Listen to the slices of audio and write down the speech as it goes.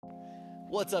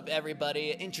What's up,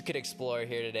 everybody? Intricate Explorer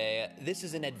here today. This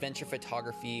is an adventure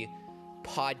photography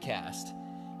podcast.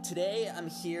 Today, I'm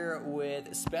here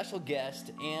with special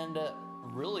guest and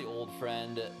really old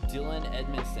friend, Dylan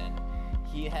Edmiston.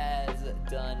 He has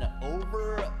done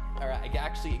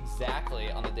exactly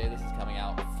on the day this is coming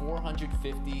out,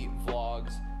 450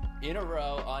 vlogs in a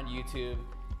row on YouTube.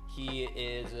 He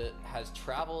has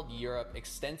traveled Europe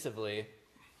extensively,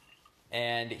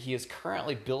 and he is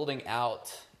currently building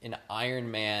out an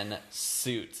Iron Man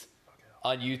suit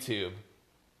on YouTube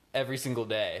every single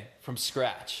day from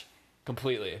scratch,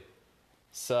 completely.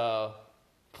 So,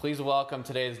 please welcome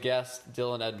today's guest,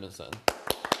 Dylan Edmiston.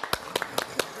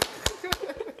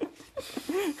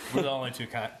 We're the only two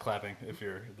clapping if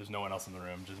there's no one else in the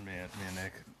room, just me and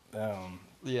Nick.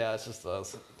 Yeah, it's just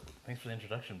us. Thanks for the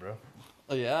introduction, bro.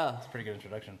 Oh, yeah. It's a pretty good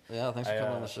introduction. Yeah, thanks for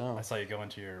coming on the show. I saw you go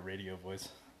into your radio voice.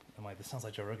 I'm like, this sounds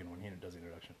like Joe Rogan when he does the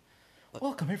introduction.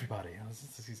 Welcome, everybody.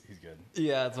 He's good.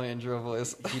 Yeah, it's my intro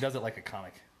voice. He does it like a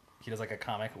comic. He does like a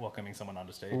comic welcoming someone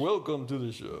onto stage. Welcome to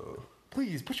the show.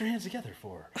 Please put your hands together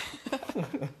for.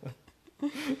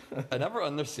 I never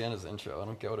understand his intro. I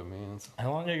don't get what it means.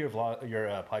 How long are your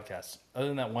podcasts? Other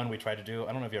than that one we tried to do,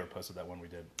 I don't know if you ever posted that one we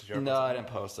did. Did you ever No, I didn't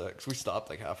post it because we stopped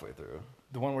like halfway through.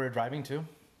 The one we were driving to?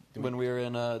 When we were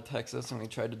in Texas and we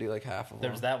tried to do like half of them.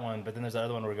 There's that one, but then there's the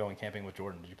other one where we're going camping with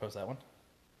Jordan. Did you post that one?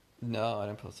 No, I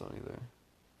didn't post that one either.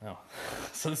 Oh.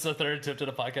 So this is the third tip to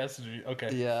the podcast? Okay.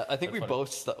 Yeah, I think That's we funny.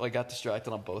 both got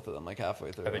distracted on both of them like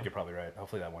halfway through. I think you're probably right.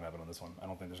 Hopefully that won't happen on this one. I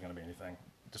don't think there's going to be anything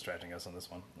distracting us on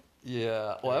this one.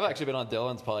 Yeah. Well, I've actually been on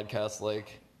Dylan's podcast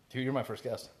Dude, you're my first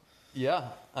guest. Yeah,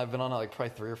 I've been on it like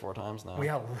probably 3 or 4 times now. We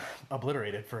got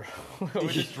obliterated for... we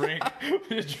just drank.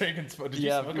 We just drank and smoked. Did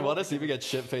Yeah, you if you want to see me get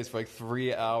shit-faced for like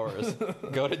 3 hours,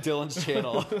 go to Dylan's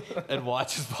channel and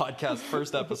watch his podcast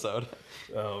first episode.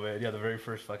 Oh, man. Yeah, the very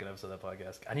first fucking episode of that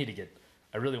podcast.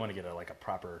 I really want to get a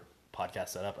proper podcast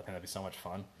set up. I think that'd be so much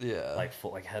fun. Yeah. Like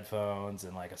full headphones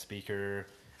and like a speaker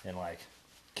and like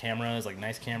cameras, like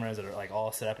nice cameras that are like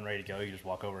all set up and ready to go. You just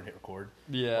walk over and hit record.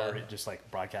 Yeah. Or just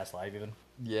like broadcast live even.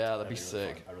 Yeah, that'd be really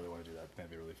sick. Fun. I really want to do that.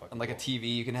 That'd be really fucking And like cool. a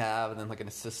TV you can have, and then like an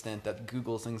assistant that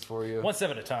Googles things for you. One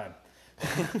step at a time.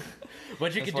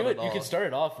 But you could do it. You could start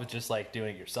it off with just like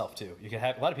doing it yourself too. You can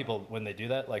have a lot of people when they do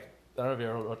that. Like I don't know if you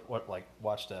ever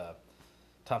watched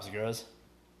Tom Segura's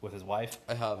with his wife.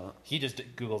 I haven't. He just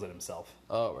Googles it himself.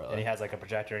 Oh, really? And he has like a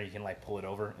projector, and you can like pull it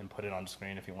over and put it on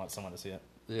screen if you want someone to see it.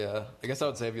 Yeah, I guess that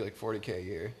would save you like $40K a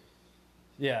year.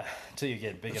 Yeah, until you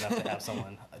get big enough to have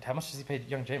someone. How much does he pay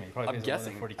young Jamie? He probably I'm pays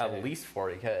guessing more than 40K. at least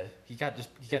 $40K. He got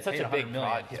It's such paid a big $100 million.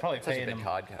 podcast. He's probably Such a paying big him.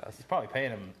 podcast. He's probably paying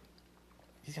him.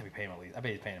 He's got to be paying him at least. I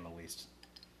bet he's paying him at least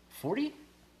 40. Dude,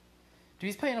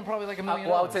 he's paying him probably like $1 million.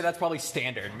 Well, I would say that's probably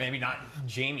standard. Maybe not.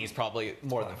 Jamie's probably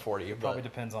more than 40. It probably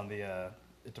depends on the.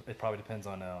 It probably depends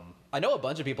on. I know a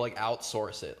bunch of people like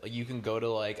outsource it. Like you can go to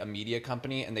like a media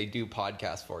company and they do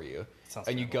podcasts for you. Sounds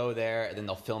and you terrible. go there and then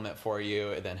they'll film it for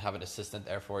you and then have an assistant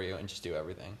there for you and just do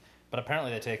everything. But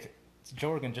apparently they take.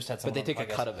 Joe Rogan just had some. But they take a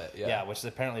cut of it. Yeah. Yeah, which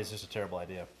apparently is just a terrible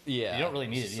idea. Yeah. You don't really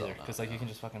need It's it so either because not, you can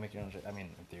just fucking make your own shit. I mean,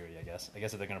 in theory, I guess. I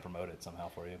guess if they're gonna promote it somehow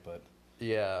for you, but.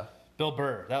 Yeah. Bill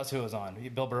Burr, that was who was on.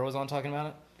 Bill Burr was on talking about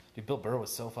it. Dude, Bill Burr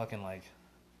was so fucking like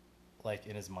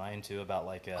in his mind too about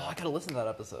like. Oh, I gotta listen to that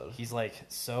episode. He's like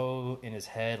so in his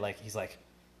head, like he's like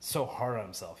so hard on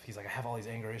himself. He's like, I have all these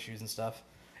anger issues and stuff.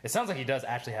 It sounds like he does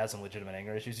actually have some legitimate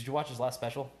anger issues. Did you watch his last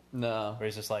special? No. Where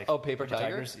he's just like, Oh, Paper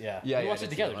Tigers? Yeah. Yeah, We watched it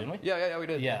together, didn't we? Yeah, we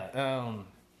did. Yeah.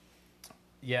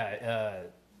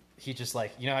 He just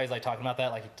like, you know how he's like talking about that?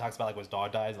 Like he talks about like when his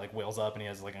dog dies, like wails up and he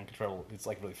has like uncontrollable. It's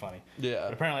like really funny. Yeah.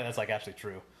 But apparently that's like actually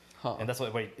true. Huh. And that's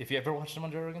what, wait, if you ever watched him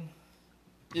on Joe Rogan?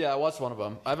 Yeah, I watched one of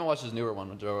them. I haven't watched his newer one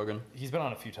with Joe Rogan. He's been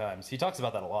on a few times. He talks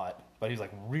about that a lot, but he's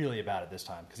like really about it this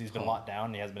time because he's been locked down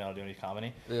and he hasn't been able to do any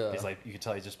comedy. Yeah. He's like, you can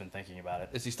tell he's just been thinking about it.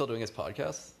 Is he still doing his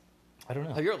podcast? I don't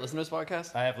know. Have you ever listened to his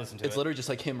podcast? I have listened to it. It's literally just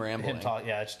like him rambling. It's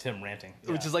just him ranting.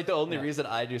 Which Yeah. is like the only Yeah. reason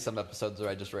I do some episodes where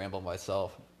I just ramble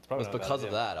myself. probably Was not a bad because of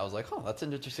idea. that. I was like, oh, that's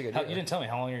an interesting idea. You didn't tell me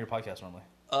how long are your podcasts normally?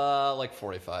 Like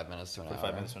 45 minutes to an hour.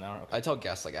 45 minutes to an hour. Okay. I tell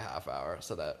guests like a half hour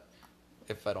so that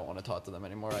if I don't want to talk to them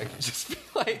anymore, I can just be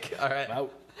like, all right, I'm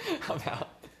out. I'm out.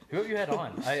 Who have you had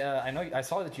on? I know I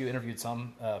saw that you interviewed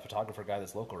some photographer guy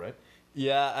that's local, right?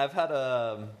 Yeah, I've had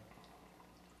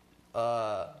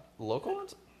local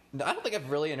ones. No, I don't think I've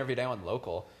really interviewed anyone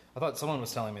local. I thought someone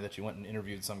was telling me that you went and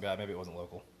interviewed some guy. Maybe it wasn't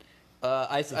local.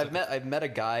 I've met a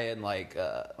guy in like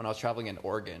when I was traveling in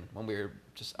Oregon when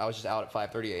I was just out at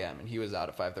 5:30 a.m. and he was out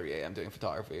at 5:30 a.m. doing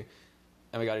photography,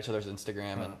 and we got each other's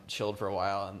Instagram and chilled for a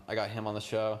while, and I got him on the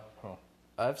show. Huh.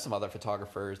 I have some other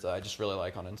photographers that I just really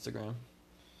like on Instagram.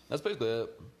 That's basically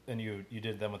it. And you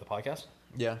did them with the podcast?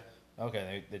 Yeah.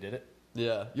 Okay, they did it?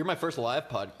 Yeah. You're my first live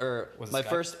my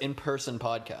first in-person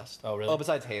podcast. Oh, really? Oh,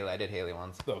 besides Haley. I did Haley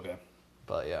once. Okay.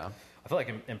 But yeah. I feel like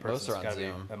in person Most are on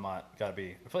Zoom. Gotta be.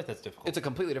 I feel like that's difficult. It's a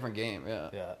completely different game, yeah.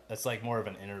 Yeah, it's like more of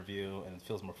an interview, and it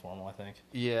feels more formal, I think.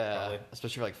 Yeah, probably.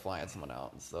 especially for like flying someone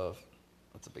out and stuff.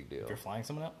 That's a big deal. If you're flying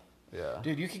someone out? Yeah.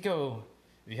 Dude, you could go,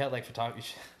 if you had like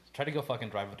photography, try to go fucking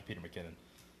drive up to Peter McKinnon.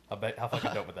 How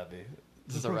fucking dope would that be?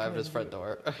 Just arrive at his front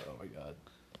door. Oh my god.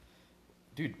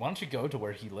 Dude, why don't you go to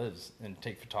where he lives and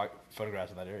take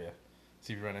photographs in that area?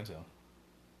 See if you run into him.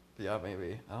 Yeah,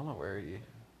 maybe. I don't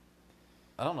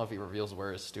know if he reveals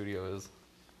where his studio is.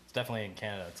 It's definitely in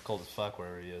Canada. It's cold as fuck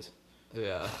wherever he is.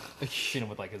 Yeah. I've seen him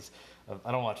with like his.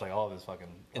 I don't watch like all of his fucking.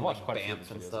 I watch like quite a few of Banff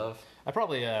his and videos. stuff. I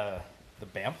probably the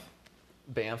Banff.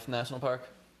 Banff National Park.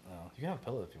 Oh, you can have a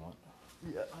pillow if you want.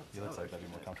 Yeah. He looks like that'd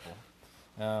be more comfortable.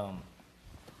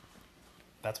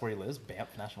 That's where he lives,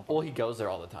 Banff National Park. Well, he goes there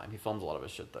all the time. He films a lot of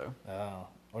his shit though. Oh,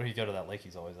 or he go to that lake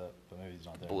he's always at, but maybe he's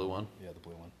not there. Blue one. Yeah, the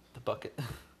blue one. The bucket.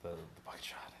 The bucket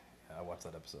shot. Yeah, I watched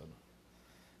that episode.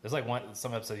 There's like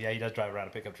some episode. Yeah, he does drive around a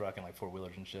pickup truck and like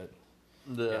 4-wheelers and shit.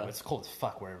 Yeah, it's cold as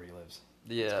fuck wherever he lives.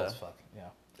 Yeah, it's cold as fuck. Yeah,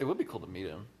 it would be cool to meet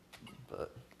him,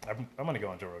 but I'm gonna go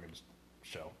on Joe Rogan's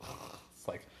show. It's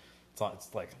like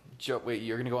Joe. Wait,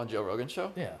 you're gonna go on Joe Rogan's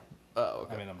show? Yeah. Oh,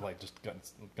 okay. I mean, I'm like just gonna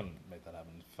make that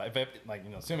happen. If like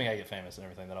assuming I get famous and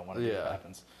everything that I want to do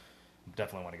happens, I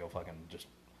definitely want to go fucking just.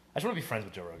 I just want to be friends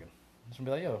with Joe Rogan. I just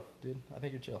want to be like, yo, dude, I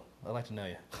think you're chill. I'd like to know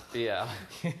you. Yeah.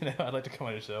 I'd like to come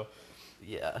on your show.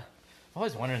 Yeah. I've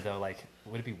always wondered though, like,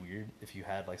 would it be weird if you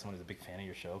had like someone who's a big fan of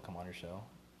your show come on your show,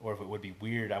 or if it would be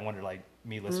weird? I wonder, like,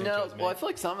 me listening to his. Well, I feel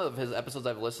like some of his episodes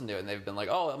I've listened to, and they've been like,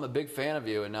 "Oh, I'm a big fan of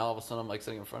you," and now all of a sudden I'm like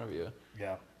sitting in front of you.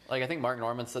 Yeah. Like I think Mark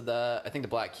Norman said that. I think the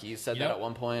Black Keys said that at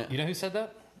one point. You know who said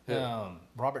that? Who?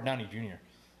 Robert Downey Jr.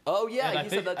 Oh yeah, he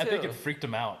said that too. I think it freaked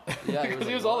him out. Yeah, because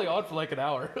he was only on for like an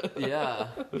hour. Yeah,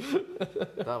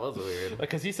 that was weird.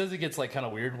 Because he says it gets like kind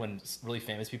of weird when really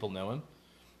famous people know him,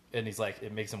 and he's like,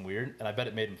 it makes him weird, and I bet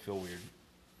it made him feel weird.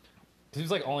 Because he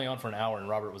was like only on for an hour, and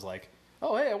Robert was like,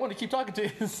 "Oh hey, I want to keep talking to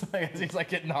you." He's like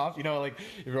getting off, like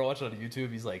if you're watching on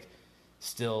YouTube, he's like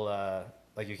still.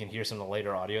 Like you can hear some of the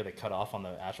later audio they cut off on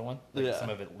the actual one. Like some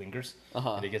of it lingers,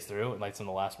 and it gets through, and like some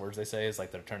of the last words they say is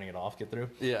like they're turning it off, get through.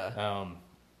 Yeah.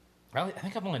 I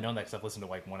think I've only known that because I've listened to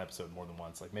like one episode more than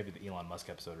once, like maybe the Elon Musk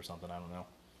episode or something. I don't know.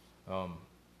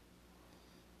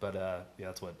 But yeah,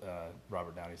 that's what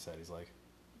Robert Downey said. He's like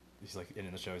in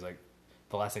the show. He's like,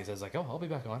 the last thing he says is like, "Oh, I'll be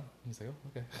back on." He's like, "Oh,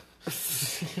 okay."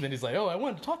 And then he's like, "Oh, I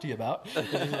wanted to talk to you about." And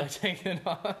he's like taking it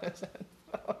on.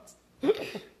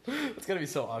 It's gonna be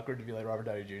so awkward to be like Robert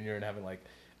Downey Jr. and having like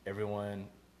everyone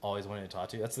always wanting to talk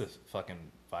to you. That's the fucking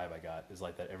vibe I got, is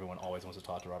like that everyone always wants to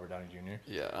talk to Robert Downey Jr.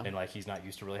 Yeah. And like he's not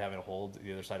used to really having to hold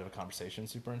the other side of a conversation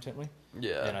super intently.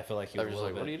 Yeah. And I feel like he was a little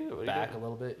like, bit what do you do? back a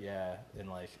little bit. Yeah. And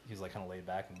like he's like kind of laid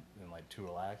back and like too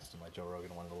relaxed, and like Joe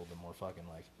Rogan wanted a little bit more fucking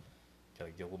like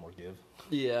gotta get a little more give.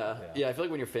 Yeah. Yeah. I feel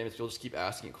like when you're famous, people just keep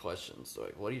asking questions. So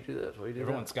like, what do you do this? What do you do?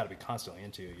 Everyone's got to be constantly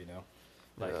into you,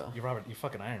 Like you're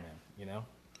fucking Iron Man,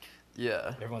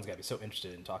 Yeah. Everyone's got to be so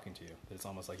interested in talking to you that it's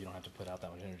almost like you don't have to put out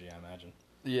that much energy, I imagine.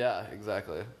 Yeah,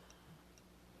 exactly. It'd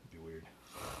be weird.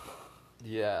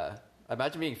 Yeah. I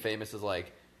imagine being famous is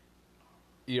like,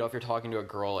 if you're talking to a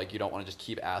girl, like you don't want to just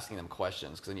keep asking them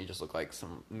questions because then you just look like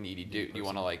some needy dude. You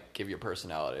want to like give your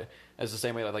personality. It's the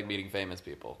same way with like meeting famous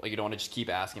people. Like you don't want to just keep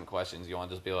asking questions. You want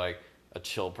to just be like a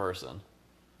chill person.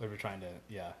 But we're trying to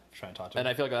talk to them. And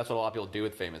I feel like that's what a lot of people do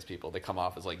with famous people. They come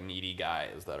off as like needy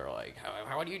guys that are like,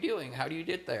 how are you doing? How do you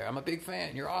get there? I'm a big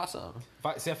fan. You're awesome.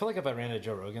 I feel like if I ran into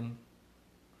Joe Rogan,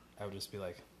 I would just be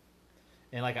like,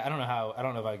 and like I don't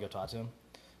know if I'd go talk to him,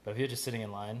 but if he was just sitting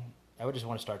in line, I would just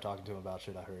want to start talking to him about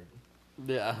shit I heard.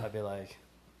 Yeah. I'd be like,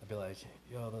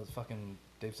 yo, those fucking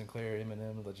Dave Sinclair,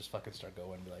 Eminem, they'll just fucking start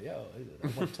going and be like, yo, I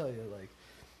want to tell you, like,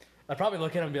 I'd probably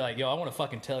look at him and be like, yo, I want to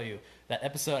fucking tell you that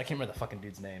episode, I can't remember the fucking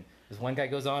dude's name. This one guy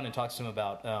goes on and talks to him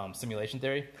about simulation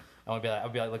theory. I'd be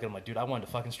like looking at him like, dude, I wanted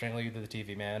to fucking strangle you through the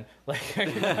TV, man. Like, can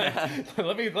I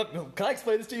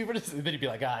explain this to you for just? And then he'd be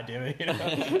like, God damn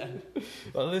it,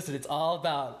 Well, listen, it's all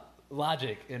about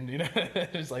logic, and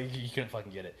it's like you couldn't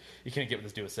fucking get it. You couldn't get what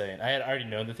this dude was saying. I had already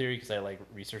known the theory because I like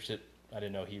researched it. I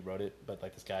didn't know he wrote it, but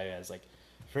like this guy has like,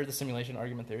 heard the simulation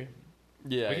argument theory?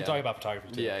 Yeah, we can talk about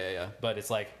photography too. Yeah. But it's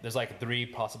like there's like 3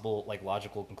 possible like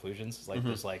logical conclusions. It's like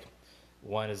there's like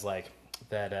one is like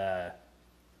that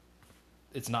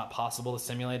it's not possible to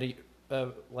simulate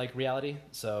like reality,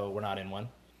 so we're not in one.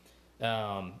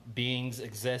 Beings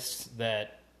exist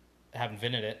that have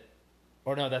invented it,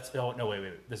 or no,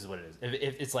 wait. This is what it is.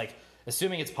 If it's like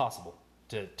assuming it's possible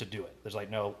to do it. There's like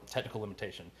no technical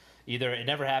limitation. Either it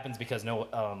never happens because no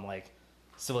like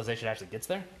civilization actually gets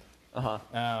there.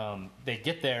 They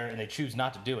get there and they choose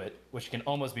not to do it, which can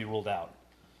almost be ruled out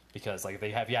because like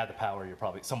if you have the power, you're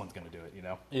probably someone's going to do it, you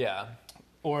know? Yeah.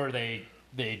 Or they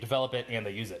develop it and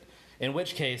they use it. In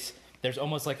which case, there's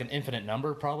almost like an infinite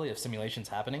number probably of simulations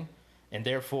happening, and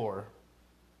therefore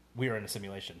we are in a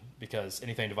simulation because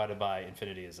anything divided by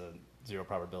infinity is a 0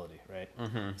 probability, right?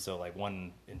 So like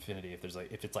one infinity, if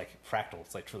it's like fractal,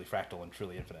 it's like truly fractal and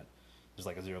truly infinite. There's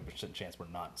like a 0% chance we're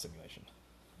not in simulation.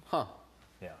 Huh.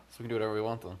 Yeah. So we can do whatever we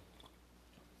want then.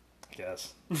 I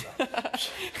guess.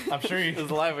 I'm sure you.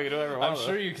 It's life. We can do whatever we want. I'm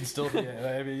sure you can still be.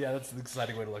 I mean, yeah, that's an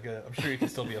exciting way to look at it. I'm sure you can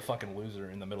still be a fucking loser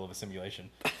in the middle of a simulation.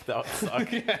 That would suck.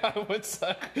 Yeah, it would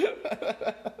suck.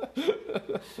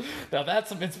 Now that's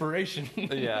some inspiration.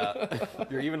 Yeah.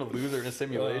 You're even a loser in a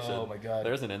simulation. Oh my god.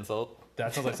 There's an insult.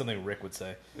 That sounds like something Rick would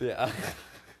say. Yeah.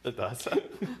 It does.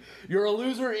 You're a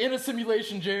loser in a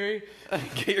simulation, Jerry.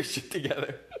 Get your shit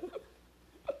together.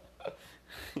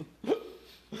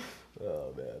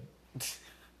 Oh man.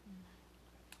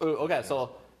 Okay,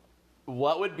 so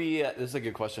what would be this is a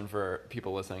good question for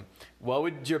people listening. What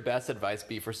would your best advice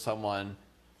be for someone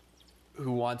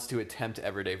who wants to attempt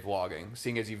everyday vlogging,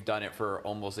 seeing as you've done it for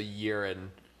almost a year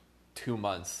and 2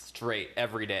 months straight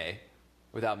every day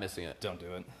without missing it? Don't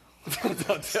do it. Don't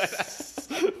do it.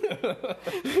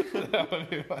 That would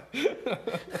be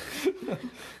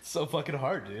so fucking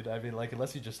hard, dude. I mean, like,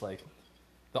 unless you just like,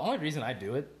 the only reason I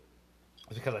do it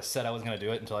is because I said I was gonna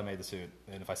do it until I made the suit,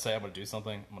 and if I say I'm gonna do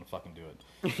something, I'm gonna fucking do it.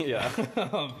 Yeah.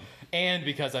 And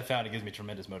because I found it gives me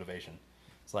tremendous motivation.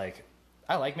 It's like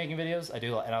I like making videos, I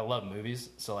do, and I love movies,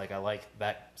 so like I like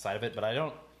that side of it. But I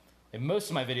don't. And most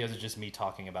of my videos are just me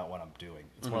talking about what I'm doing.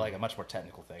 It's more like a much more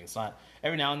technical thing. It's not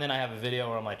every now and then I have a video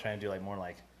where I'm like trying to do like more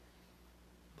like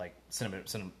cinema.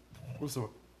 What's the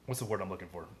word I'm looking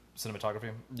for?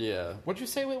 Cinematography. Yeah. What'd you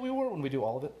say we were when we do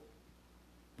all of it?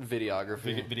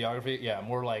 Videography. Videography. Yeah,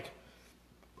 more like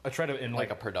I try to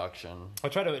like a production. I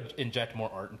try to inject more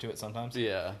art into it sometimes.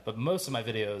 Yeah. But most of my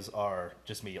videos are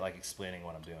just me like explaining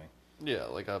what I'm doing. Yeah,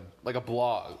 like a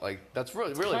blog. Like that's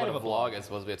really what a vlog is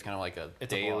supposed to be. It's kind of like a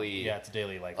daily. Yeah, it's a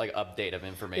daily like update of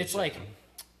information.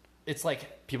 It's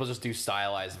like people just do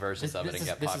stylized versions of it and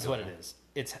get popular. This is what it is.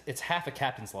 It's half a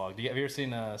captain's log. Have you ever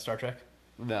seen Star Trek?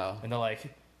 No. And they're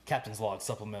like, captain's log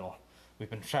supplemental. We've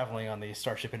been traveling on the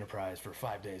Starship Enterprise for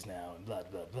 5 days now, and blah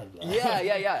blah blah blah.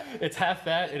 Yeah. It's half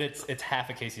that, and it's half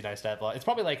a Casey Neistat vlog. It's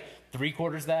probably like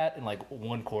 3/4 that, and like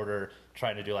 1/4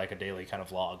 trying to do like a daily kind of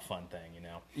vlog fun thing, you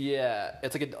know? Yeah,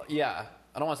 it's like I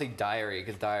don't want to say diary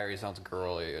because diary sounds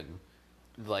girly and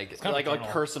like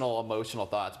personal emotional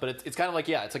thoughts, but it's kind of like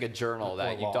it's like a journal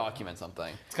that you document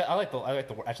something. I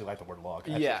actually like the word log.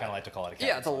 I kind of like to call it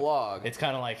a it's a log. It's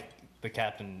kind of like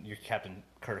your Captain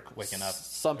Kirk waking up.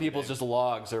 Some people's just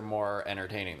logs are more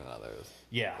entertaining than others.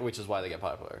 Yeah, which is why they get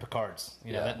popular. Picards,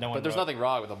 but there's nothing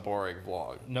wrong with a boring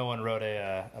vlog. No one wrote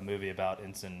a movie about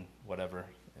Ensign whatever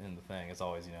in the thing. It's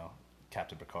always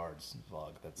Captain Picard's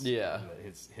vlog. That's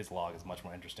his log is much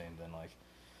more interesting than like.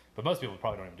 But most people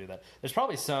probably don't even do that. There's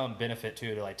probably some benefit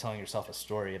too to like telling yourself a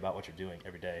story about what you're doing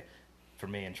every day. For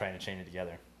me, and trying to chain it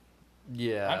together.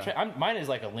 Yeah, mine is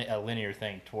like a linear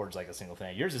thing towards like a single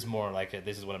thing. Yours is more like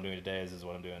this is what I'm doing today. This is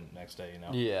what I'm doing next day.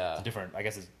 Yeah, it's different. I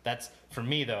guess that's for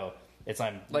me though.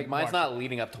 Mine's not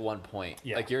leading up to one point.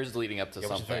 Yeah. Like yours is leading up to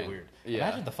something. Which is very weird.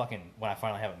 Yeah. Imagine when I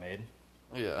finally have it made.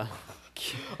 Yeah.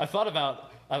 I've thought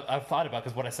about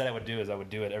because what I said I would do is I would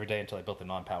do it every day until I built the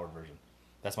non-powered version.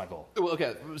 That's my goal. Well,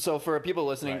 okay, so for people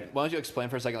listening, why don't you explain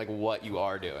for a second like what you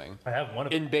are doing? I have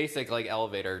one in basic like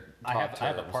elevator talk terms, I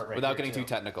have a part without getting too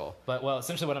technical. But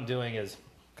essentially what I'm doing is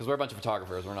because we're a bunch of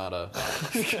photographers, we're not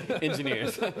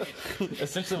engineers.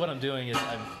 Essentially what I'm doing is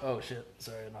oh shit,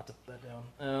 sorry, I knocked that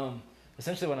down.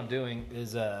 Essentially what I'm doing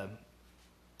is I'm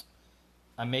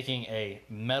making a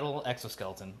metal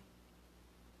exoskeleton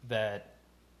that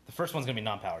the first one's going to be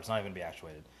non-powered. It's not even going to be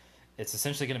actuated. It's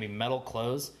essentially going to be metal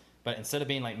clothes. But instead of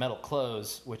being like metal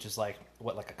clothes, which is like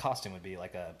what like a costume would be,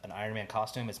 like an Iron Man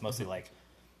costume, it's mostly like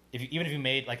even if you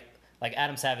made like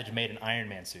Adam Savage made an Iron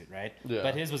Man suit, right? Yeah.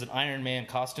 But his was an Iron Man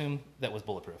costume that was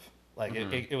bulletproof. Like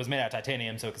it was made out of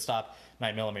titanium, so it could stop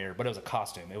 9mm. But it was a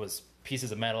costume. It was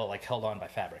pieces of metal like held on by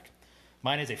fabric.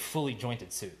 Mine is a fully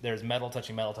jointed suit. There's metal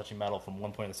touching metal from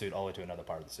one point of the suit all the way to another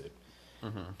part of the suit.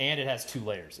 And it has 2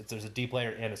 layers. There's a deep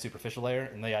layer and a superficial layer.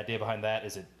 And the idea behind that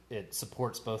is it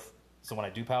supports both. So when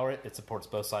I do power it, it supports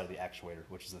both sides of the actuator,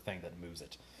 which is the thing that moves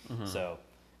it. So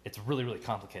it's really, really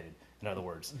complicated, in other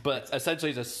words. But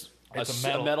essentially just It's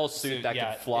a metal suit that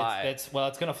can fly. It's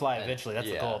going to fly eventually. That's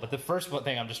the goal. But the first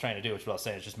thing I'm just trying to do, which is what I was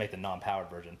saying, is just make the non-powered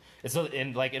version. It's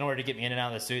in order to get me in and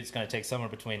out of the suit, it's going to take somewhere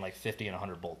between like 50 and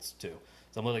 100 bolts too.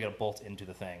 So I'm literally going to bolt into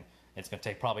the thing. It's going to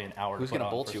take probably an hour. Who's going to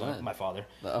bolt you in? My father.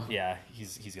 Oh. Yeah,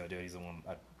 he's going to do it. He's the one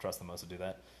I trust the most to do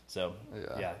that. So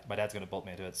yeah, my dad's going to bolt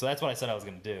me into it. So that's what I said I was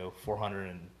going to do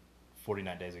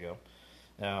 449 days ago.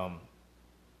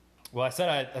 Well, I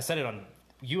said it on.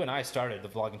 You and I started the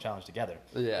vlogging challenge together.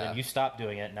 Yeah. And you stopped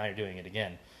doing it. Now you're doing it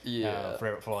again. Yeah.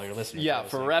 For all your listeners. Yeah.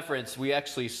 For reference, we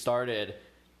actually started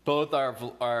both our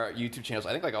YouTube channels.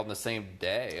 I think like on the same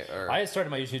day. Or I had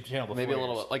started my YouTube channel before. Maybe a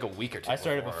little like a week or two. I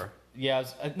started before. Yeah.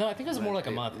 I think it was more like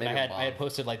a month. I had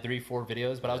posted like 3-4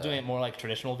 videos, but I was doing it more like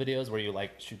traditional videos where you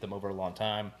like shoot them over a long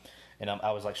time, and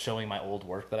I was like showing my old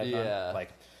work that I've done.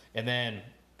 Like, and then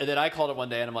I called it one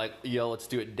day and I'm like, yo, let's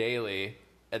do it daily.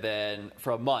 And then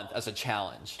for a month as a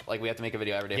challenge. Like, we have to make a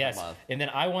video every day for a month. And then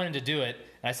I wanted to do it,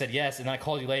 and I said yes, and then I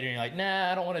called you later, and you're like,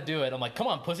 nah, I don't want to do it. I'm like, come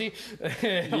on, pussy.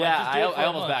 I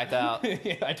almost backed out.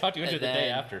 I talked you into it the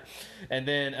day after. And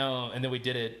then we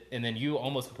did it, and then you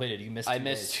almost completed it. You missed 2 days. I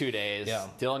missed 2 days. Yeah.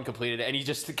 Dylan completed it, and he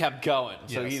just kept going.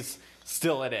 So he's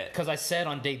still in it. Because I said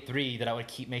on day 3 that I would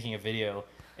keep making a video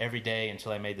every day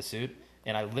until I made the suit,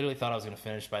 and I literally thought I was going to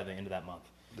finish by the end of that month.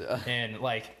 Yeah. And,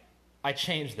 like, I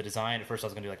changed the design. At first, I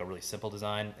was going to do like a really simple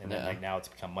design, and then like now it's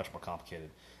become much more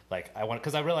complicated. Like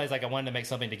because I realized like I wanted to make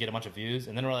something to get a bunch of views,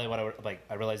 and then really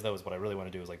I realized though is what I really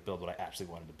want to do is like build what I actually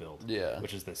wanted to build. Yeah.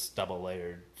 Which is this double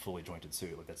layered, fully jointed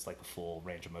suit. Like that's like the full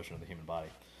range of motion of the human body.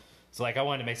 So like I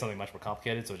wanted to make something much more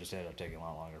complicated, so it just ended up taking a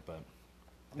lot longer. But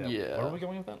where are we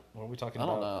going with that? What are we talking about?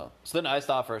 I don't know. So then I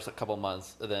stopped for a couple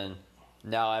months, and then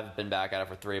now I've been back at it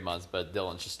for 3 months, but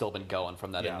Dylan's just still been going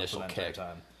from that initial kick.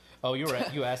 Time. Oh, you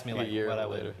asked me like what I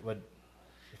would.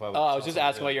 If I would I was just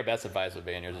asking what your best advice would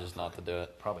be, and you're just not to do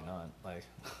it. Probably not. Like,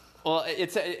 well,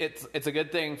 it's a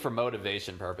good thing for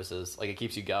motivation purposes. Like it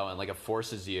keeps you going. Like it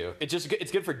forces you. It's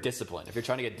good for discipline if you're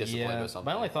trying to get disciplined with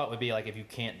something. My only thought would be like if you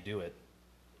can't do it,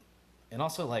 and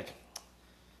also like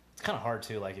it's kind of hard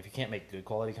too. Like if you can't make good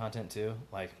quality content too.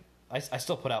 Like I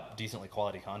still put out decently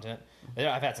quality content.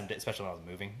 I've had some, especially when I was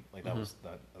moving. Like that was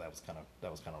kind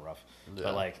of rough. Yeah.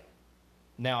 But like.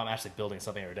 Now I'm actually building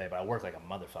something every day, but I work like a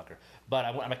motherfucker. But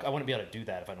I wouldn't be able to do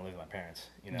that if I didn't live with my parents,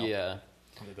 you know? Yeah.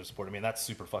 They're supporting me, and that's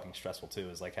super fucking stressful, too,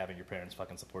 is like having your parents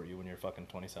fucking support you when you're fucking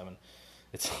 27.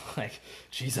 It's like,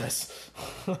 Jesus.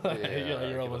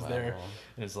 You're almost there.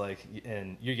 And it's like,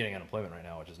 and you're getting unemployment right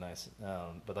now, which is nice.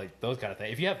 But like those kind of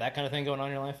things, if you have that kind of thing going on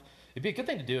in your life, it'd be a good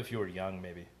thing to do if you were young,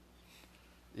 maybe.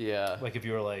 Yeah. Like if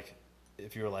you were like,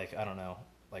 I don't know,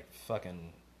 like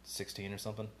fucking 16 or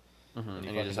something. Mm-hmm. And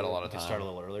you just had a lot of time. Start a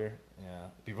little earlier. Yeah.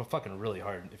 It'd be fucking really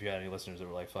hard if you had any listeners that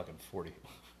were like fucking 40.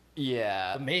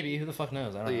 Yeah. But maybe. Who the fuck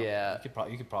knows? I don't know. Yeah.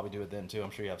 You could probably do it then, too.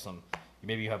 I'm sure you have some...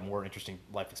 Maybe you have more interesting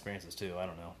life experiences, too. I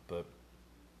don't know. But...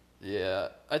 Yeah.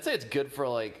 I'd say it's good for,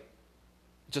 like,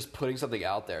 just putting something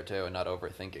out there, too, and not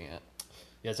overthinking it.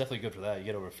 Yeah, it's definitely good for that. You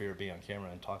get over fear of being on camera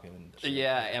and talking and shit.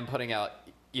 Yeah, and putting out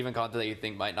even content that you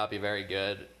think might not be very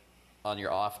good on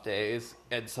your off days.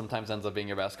 It sometimes ends up being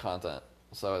your best content.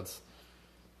 So it's,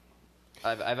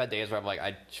 I've had days where I'm like,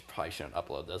 probably shouldn't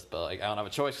upload this, but like I don't have a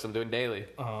choice because I'm doing daily.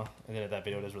 And then that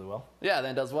video does really well. Yeah,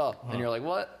 then it does well, and you're like,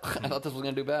 what? I thought this was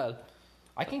gonna do bad.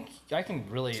 I can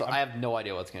really. So I have no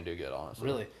idea what's gonna do good, honestly.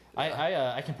 Really,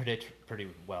 yeah. I can predict pretty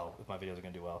well if my videos are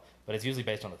gonna do well, but it's usually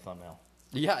based on the thumbnail.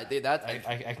 Yeah, that's.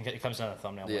 It comes down to the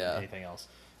thumbnail more than anything else.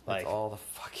 Like it's all the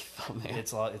fucking thumbnail.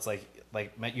 It's like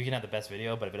you can have the best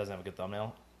video, but if it doesn't have a good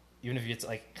thumbnail, even if it's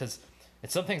like because. And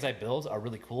some things I build are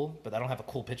really cool, but I don't have a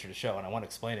cool picture to show, and I want to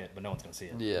explain it, but no one's going to see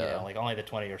it. Yeah. You know, like only the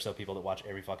 20 or so people that watch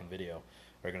every fucking video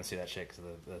are going to see that shit because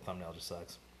the thumbnail just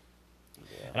sucks.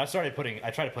 Yeah. And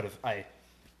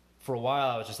for a while,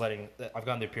 I was just I've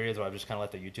gone through periods where I've just kind of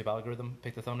let the YouTube algorithm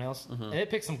pick the thumbnails. Mm-hmm. And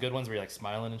it picks some good ones where you're like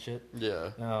smiling and shit.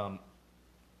 Yeah.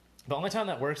 The only time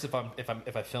that works if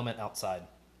I film it outside.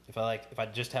 If I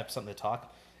just have something to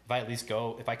talk,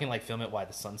 if I can like film it while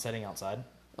the sun's setting outside,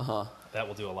 that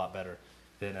will do a lot better.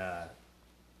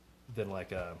 Than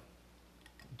like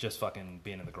just fucking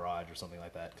being in the garage or something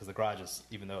like that. Because the garage is,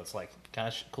 even though it's like kind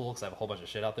of cool because I have a whole bunch of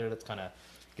shit out there that's kind of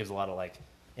gives a lot of like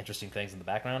interesting things in the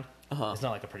background. It's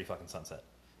not like a pretty fucking sunset.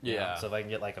 Yeah. You know? So if I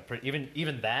can get like a pretty,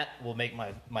 even that will make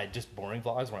my just boring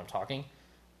vlogs where I'm talking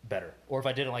better. Or if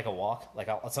I did it like a walk, like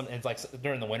it's like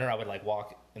during the winter I would like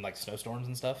walk in like snowstorms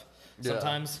and stuff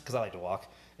sometimes because I like to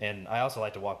walk, and I also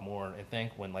like to walk more and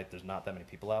think when like there's not that many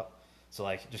people out. So,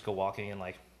 like, just go walking and,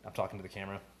 like, I'm talking to the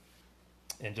camera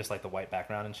and just, like, the white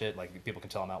background and shit. Like, people can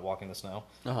tell I'm out walking in the snow.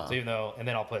 So even though, and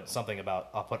then I'll put,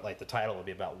 like, the title will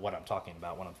be about what I'm talking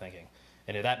about, what I'm thinking.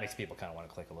 and that makes people kind of want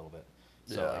to click a little bit.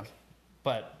 So Yeah. like,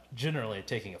 but generally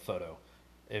taking a photo,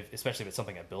 especially if it's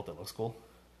something I built that looks cool.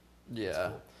 Yeah.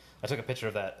 Cool. I took a picture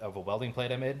of a welding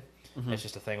plate I made. Mm-hmm. It's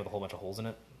just a thing with a whole bunch of holes in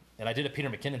it, and I did a Peter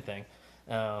McKinnon thing.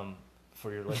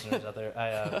 For your listeners out there,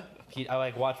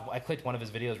 I clicked one of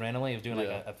his videos randomly. He was doing like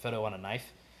a photo on a knife,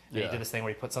 and he did this thing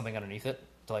where he put something underneath it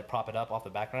to like prop it up off the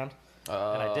background. And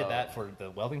I did that for the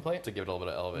welding plate To give it a little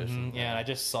bit of elevation. Mm-hmm. Yeah, and I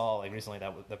just saw like recently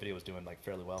that video was doing like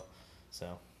fairly well.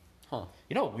 So, Huh.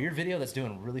 you know, a weird video that's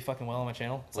doing really fucking well on my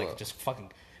channel. It's like What? just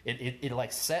fucking. It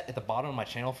like set at the bottom of my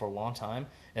channel for a long time,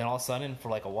 and all of a sudden for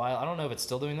like a while, I don't know if it's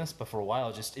still doing this, but for a while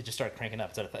it just started cranking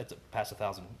up. It's past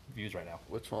 1,000 views right now.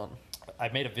 Which one? I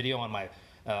made a video on my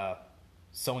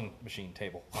sewing machine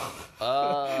table.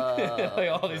 Like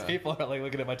all these people are like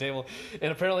looking at my table,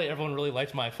 and apparently everyone really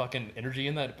liked my fucking energy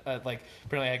in that. Like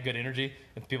apparently I had good energy,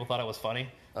 and people thought I was funny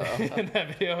in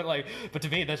that video. Like, but to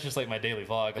me that's just like my daily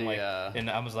vlog. I'm like, and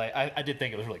I was like, I did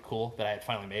think it was really cool that I had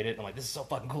finally made it. I'm like, this is so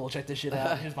fucking cool. Check this shit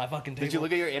out. Here's my fucking table. Did you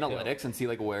look at your analytics and see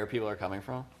like where people are coming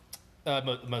from?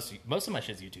 Most of my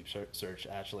shit's YouTube search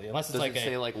actually, unless it's Does like it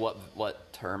say like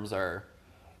what terms are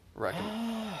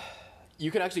recommended? You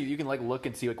can like look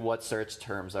and see like what search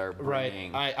terms are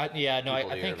bringing. Right. I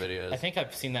think videos. I think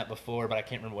I've seen that before, but I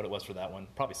can't remember what it was for that one.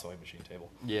 Probably sewing machine table.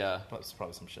 Yeah.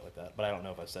 Probably some shit like that. But I don't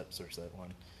know if I searched that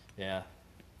one. Yeah.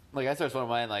 Like I searched one of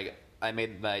mine. Like I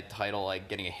made my title like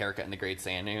getting a haircut in the Great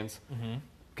Sand Dunes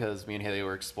because me and Haley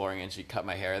were exploring and she cut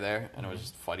my hair there and it was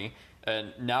just funny.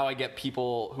 And now I get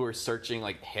people who are searching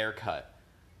like haircut.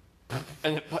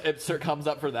 And it comes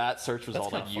up for that search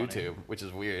result on YouTube, which is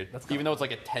weird. Even though it's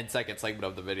like a 10-second segment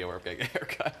of the video where I'm getting a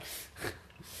haircut.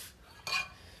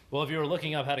 Well, if you were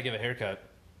looking up how to give a haircut,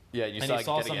 yeah, you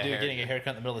saw some dude getting a haircut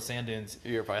in the middle of the sand dunes,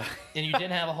 you're probably and you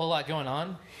didn't have a whole lot going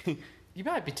on, you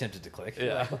might be tempted to click.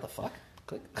 Yeah. Like, what the fuck?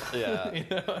 Click. Yeah. You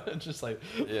know, just like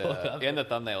and the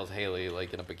thumbnail is Haley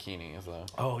like in a bikini. So.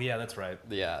 Oh yeah, that's right.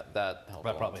 Yeah, that helps.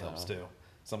 That probably helps too.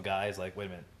 Some guy's like, wait a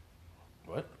minute,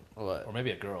 what? Or maybe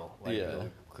a girl. Like,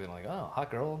 like, oh, hot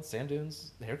girl, sand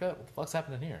dunes, haircut. What the fuck's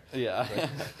happening here? Yeah.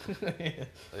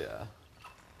 Yeah.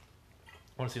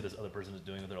 I want to see what this other person is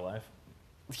doing with their life.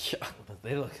 Yeah.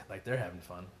 They look like they're having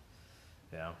fun.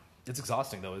 Yeah. It's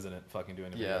exhausting though, isn't it? Fucking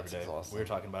doing it every day. Exhausting. We were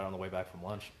talking about it on the way back from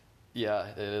lunch. Yeah,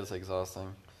 it is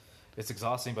exhausting. It's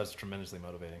exhausting, but it's tremendously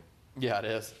motivating. Yeah, it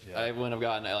is. Yeah. I wouldn't have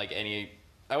gotten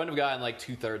I wouldn't have gotten like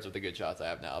 2/3 of the good shots I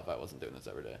have now if I wasn't doing this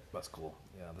every day. That's cool.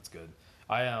 Yeah, that's good.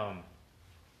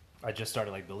 I just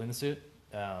started like building the suit.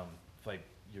 Like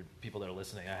your people that are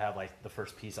listening, I have like the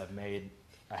first piece I've made.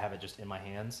 I have it just in my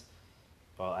hands.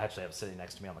 Well, I actually have it sitting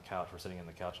next to me on the couch. We're sitting in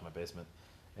the couch in my basement,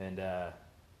 and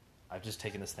I've just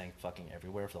taken this thing fucking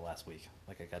everywhere for the last week,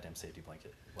 like a goddamn safety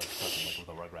blanket, like fucking like with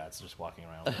the Rugrats, just walking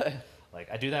around.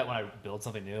 Like I do that when I build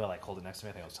something new. I like hold it next to me.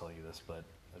 I think I was telling you this, but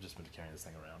I've just been carrying this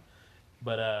thing around.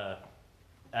 But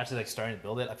actually, like starting to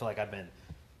build it, I feel like a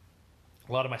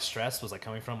lot of my stress was like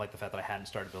coming from like the fact that I hadn't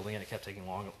started building it. And it kept taking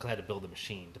long because I had to build a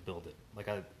machine to build it. Like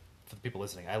for the people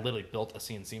listening, I literally built a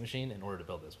CNC machine in order to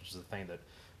build this, which is a thing that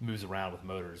moves around with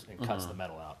motors and cuts the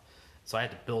metal out. So I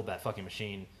had to build that fucking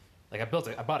machine. Like I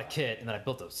bought a kit and then I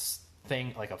built a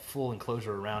thing, like a full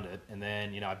enclosure around it. And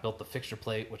then, I built the fixture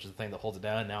plate, which is the thing that holds it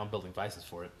down. And now I'm building vices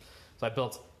for it. So I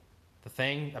built the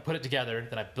thing, I put it together,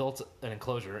 then I built an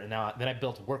enclosure, and then I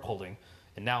built work holding,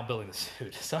 and now I'm building the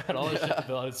suit. So I had all this shit to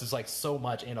build. It's just like so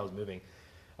much, and I was moving.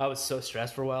 I was so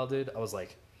stressed for a while, dude. I was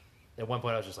like, at one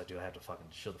point I was just like, dude, I have to fucking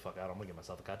chill the fuck out. I'm gonna get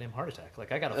myself a goddamn heart attack.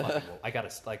 Like I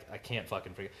can't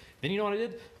fucking forget. Then you know what I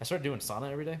did? I started doing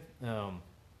sauna every day.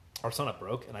 Our sauna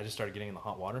broke, and I just started getting in the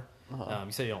hot water.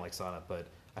 You said you don't like sauna, but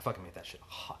I fucking made that shit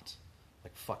hot.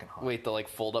 Like fucking hot. Wait, the like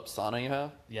fold up sauna you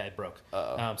have? Yeah, it broke. So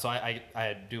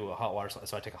I do a hot water,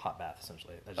 so I take a hot bath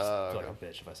essentially. I just feel like a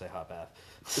bitch if I say hot bath,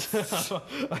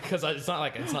 because it's not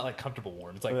like comfortable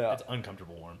warm. It's like it's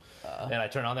uncomfortable warm. And I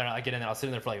turn on there, and I get in there. I'll sit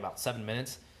in there for like about 7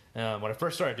 minutes. When I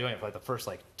first started doing it, for like the first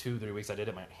like 2-3 weeks I did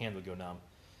it, my hand would go numb.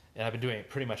 And I've been doing it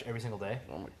pretty much every single day.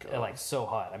 Oh my god! And like so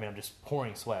hot. I mean, I'm just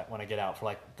pouring sweat when I get out for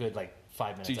like good like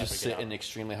 5 minutes. So you just sit in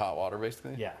extremely hot water,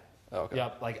 basically? Yeah. Oh, okay.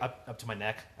 Yeah, like up to my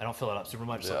neck. I don't fill it up super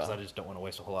much because I just don't want to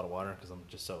waste a whole lot of water because I'm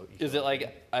just so. Is it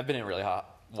like I've been in really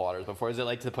hot waters before? Is it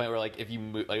like to the point where like if you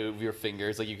move your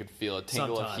fingers, like you could feel a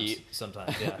tingle of heat?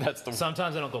 Sometimes, yeah.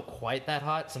 Sometimes I don't go quite that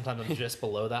hot. Sometimes I'm just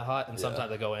below that hot, and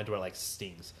sometimes I go into where it like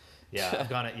stings. Yeah, I've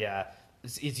gone it. Yeah,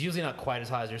 it's usually not quite as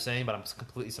hot as you're saying, but I'm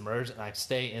completely submerged, and I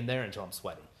stay in there until I'm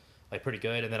sweating, like pretty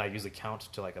good, and then I usually count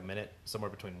to like a minute, somewhere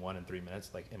between 1 and 3 minutes,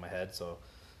 like in my head. So.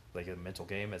 Like a mental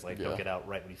game is like don't get out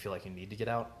right when you feel like you need to get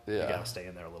out. You gotta stay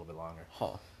in there a little bit longer.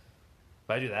 Huh.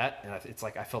 But I do that, and it's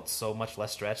like I felt so much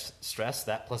less stress.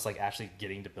 That plus like actually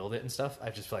getting to build it and stuff. I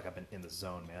just feel like I've been in the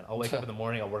zone, man. I'll wake up in the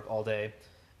morning, I'll work all day,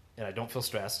 and I don't feel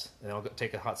stressed. And then I'll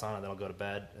take a hot sauna, and then I'll go to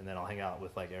bed, and then I'll hang out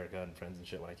with like Erica and friends and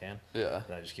shit when I can. Yeah.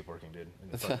 And I just keep working, dude.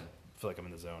 And it's like, I feel like I'm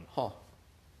in the zone. Huh.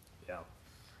 Yeah.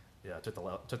 Yeah, took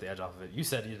the edge off of it. You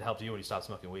said it helped you when you stopped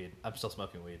smoking weed. I'm still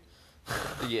smoking weed.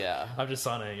 Yeah. I'm just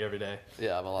saunaing every day.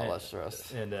 Yeah, I'm a lot less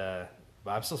stressed. And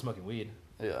but I'm still smoking weed.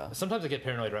 Yeah. Sometimes I get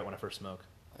paranoid right when I first smoke.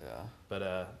 Yeah. But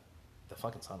the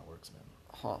fucking sauna works, man.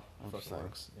 Huh. It fucking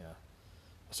works. Yeah.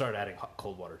 I started adding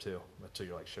cold water too, until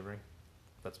you're like shivering.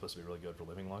 That's supposed to be really good for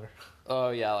living longer.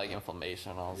 Oh yeah, like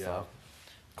inflammation also. Yeah.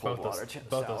 Cold water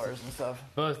showers and stuff.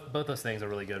 Both those things are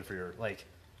really good for your like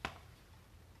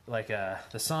the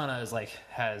sauna is like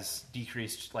has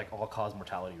decreased like all cause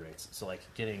mortality rates. So like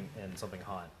getting in something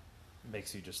hot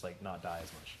makes you just like not die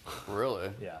as much.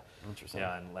 Really? Yeah. Interesting.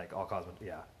 Yeah, and like all cause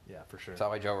yeah, for sure. Is that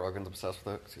why Joe Rogan's obsessed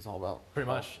with it? Because he's all about pretty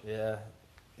much. Yeah.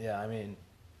 Yeah, I mean,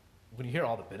 when you hear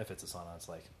all the benefits of sauna, it's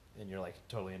like, and you're like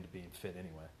totally into being fit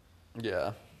anyway.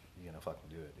 Yeah. You're gonna fucking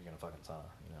do it. You're gonna fucking sauna,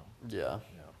 you know. Yeah.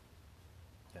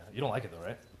 Yeah. You don't like it though,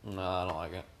 right? No, I don't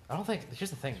like it. I don't think. Here's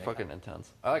the thing. It's fucking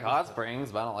intense. I like hot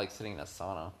springs, but I don't like sitting in a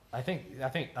sauna. I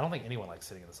don't think anyone likes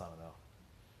sitting in the sauna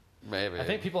though. Maybe. I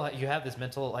think people you have this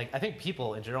mental like I think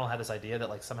people in general have this idea that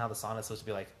like somehow the sauna is supposed to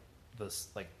be like this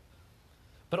like,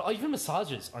 but even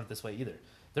massages aren't this way either.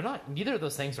 They're not. Neither of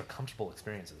those things are comfortable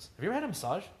experiences. Have you ever had a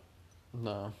massage?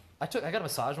 No. I got a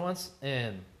massage once,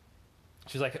 and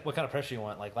she's like, "What kind of pressure you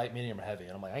want? Like light, medium, or heavy?"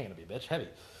 And I'm like, "I ain't gonna be a bitch, heavy.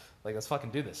 Like let's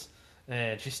fucking do this."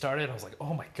 And she started. I was like,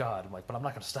 "Oh my god!" I'm like, "But I'm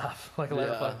not gonna stop." Like let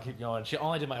her fucking keep going. She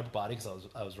only did my upper body because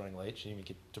I was running late. She didn't even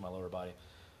get to my lower body.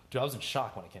 Dude, I was in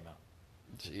shock when it came out.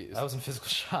 Jeez. I was in physical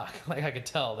shock. Like I could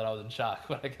tell that I was in shock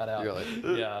when I got out. You're like,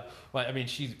 yeah. Well, I mean,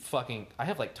 she fucking. I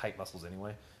have like tight muscles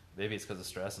anyway. Maybe it's because of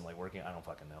stress and like working. I don't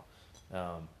fucking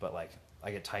know. But like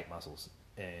I get tight muscles,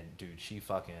 and dude, she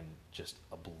fucking just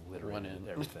obliterated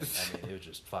everything. I mean, it was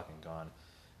just fucking gone.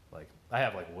 Like I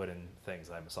have like wooden things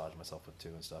that I massage myself with too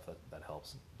and stuff. That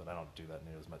helps, but I don't do that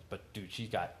near as much. But dude, she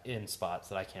got in spots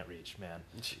that I can't reach, man.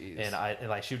 Jeez. And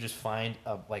like she would just find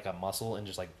a muscle and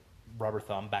just like rubber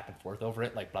thumb back and forth over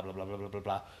it, like blah blah blah blah blah blah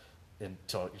blah,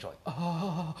 until you're like,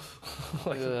 oh,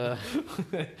 like,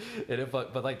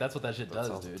 but like that's what that shit does,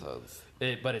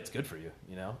 dude. But it's good for you,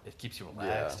 you know. It keeps you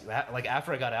relaxed. Yeah. Like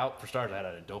after I got out, for starters, I had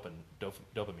a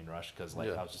dopamine rush because like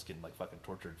I was just getting like fucking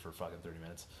tortured for fucking 30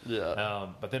 minutes. Yeah.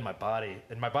 But then my body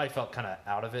felt kind of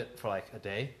out of it for like a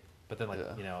day. But then like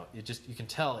you know, you can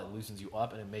tell it loosens you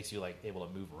up and it makes you like able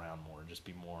to move around more and just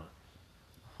be more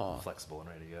flexible and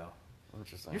ready to go.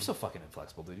 Interesting. You're so fucking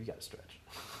inflexible, dude. You got to stretch.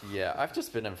 Yeah, I've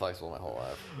just been inflexible my whole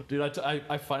life. Dude,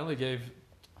 I finally gave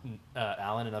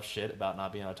Alan enough shit about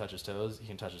not being able to touch his toes. He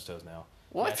can touch his toes now.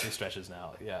 What? He actually stretches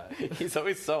now. Yeah. He's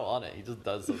always so on it. He just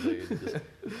does something.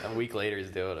 A week later, he's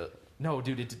doing it. No,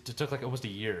 dude, it took like almost a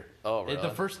year. Oh, really?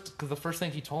 Because the first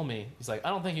thing he told me, he's like, I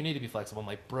don't think you need to be flexible. I'm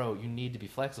like, bro, you need to be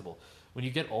flexible. When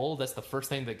you get old, that's the first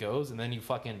thing that goes, and then you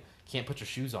fucking can't put your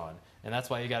shoes on. And that's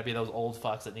why you gotta be those old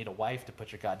fucks that need a wife to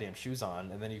put your goddamn shoes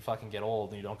on, and then you fucking get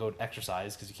old and you don't go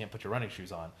exercise because you can't put your running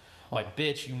shoes on. Like,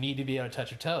 bitch, you need to be able to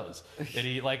touch your toes. And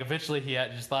he, like, eventually he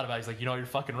had just thought about it. He's like, you know, you're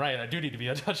fucking right. I do need to be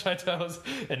able to touch my toes.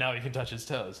 And now he can touch his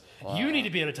toes. Wow. You need to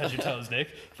be able to touch your toes,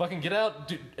 Nick. Fucking get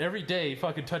out every day,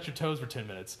 fucking touch your toes for 10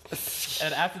 minutes.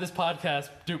 And after this podcast,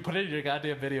 dude, put it in your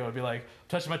goddamn video and be like,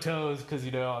 touch my toes because,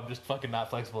 you know, I'm just fucking not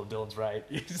flexible and Dylan's right.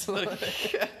 You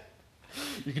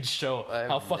can show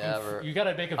how fucking... You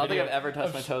gotta make a video. I don't think I've ever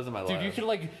touched my toes in my life. Dude, you can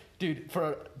like... Dude,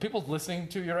 for people listening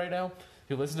to you right now...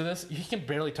 who listen to this, he can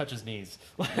barely touch his knees.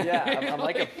 Yeah,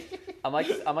 I'm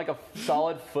like a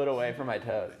solid foot away from my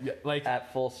toes. Yeah, like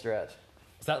at full stretch.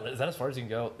 Is that as far as you can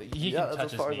go? He can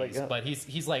touch his knees, but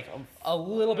he's like a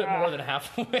little bit more than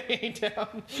halfway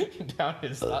down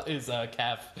his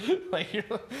calf. Like you're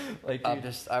like,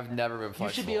 dude, I've never been flexible.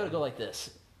 You should be able to go like this.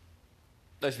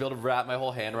 I should be able to wrap my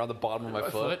whole hand around the bottom of my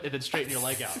foot and then straighten your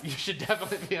leg out. You should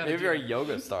definitely be able to. Maybe you're a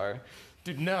yoga star.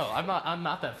 Dude, no, I'm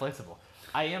not that flexible.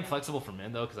 I am flexible for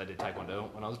men though, because I did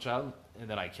Taekwondo when I was a child, and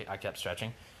then I kept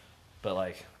stretching. But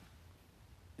like,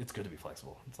 it's good to be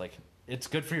flexible. It's like it's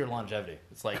good for your longevity.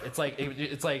 It's like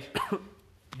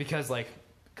because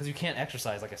you can't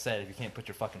exercise, like I said, if you can't put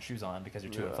your fucking shoes on because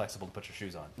you're too inflexible to put your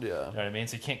shoes on. Yeah, you know what I mean.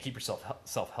 So you can't keep yourself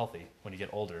healthy when you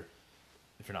get older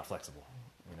if you're not flexible.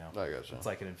 You know, I gotcha. It's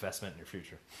like an investment in your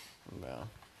future. Yeah.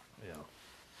 Yeah.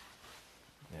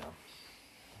 Yeah.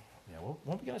 Yeah, well,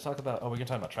 what are we going to talk about? Oh, we're going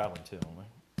to talk about traveling too, aren't we?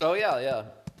 Oh, yeah.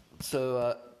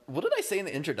 So, what did I say in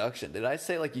the introduction? Did I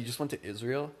say, like, you just went to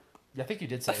Israel? Yeah, I think you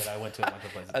did say that I went to a bunch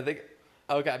of places. I think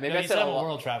Okay, maybe No, I you said said I'm a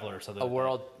world traveler or something. A like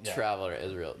world that. Yeah. traveler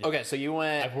is real. Yeah. Okay, so you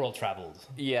went. I've world traveled.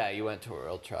 Yeah, you went to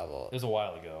world travel. It was a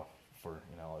while ago for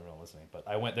everyone listening, but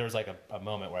I went. There was like a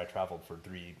moment where I traveled for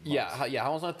 3 months. Yeah.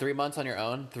 How was it? 3 months on your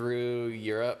own through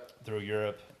Europe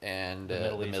And and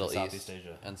the Middle East and East Southeast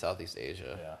Asia. and Southeast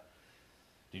Asia. Yeah,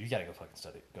 dude, you gotta go fucking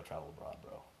go travel abroad,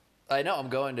 bro. I know I'm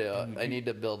going to. I need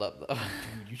to build up. Dude,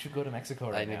 you should go to Mexico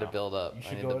right now. I need to build up. You I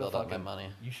should need go to build up my money.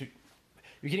 You should.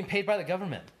 You're getting paid by the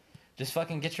government. Just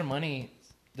fucking get your money.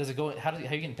 Does it go? How are you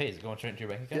getting paid? Is it going straight into your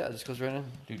bank account? Yeah, it just goes right in.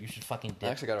 Dude, you should fucking dip.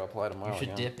 I actually got to apply tomorrow. You should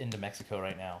again. dip into Mexico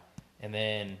right now, and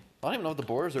then. I don't even know if the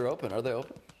borders are open. Are they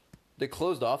open? They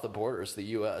closed off the borders to the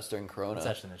U.S. during Corona. That's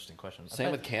actually an interesting question.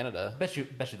 Same with Canada. Bet you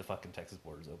the fucking Texas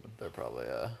border's open. They're probably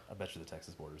I bet you the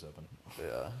Texas border's open.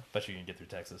 yeah. Bet you can get through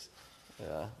Texas.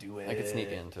 Yeah. Do it. I could sneak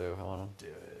in too. I want to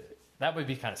do it. That would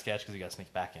be kind of sketch because you got to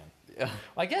sneak back in. Yeah. Well,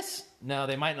 I guess no,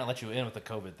 they might not let you in with the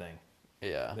COVID thing.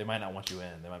 Yeah. They might not want you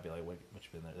in. They might be like, "What you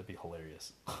been there?" That'd be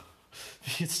hilarious.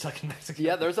 You get stuck in Mexico.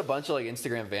 Yeah, there's a bunch of like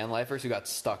Instagram van lifers who got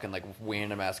stuck in like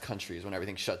random ass countries when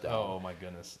everything shut down. Oh my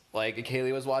goodness. Like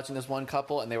Kaylee was watching this one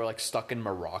couple and they were like stuck in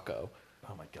Morocco.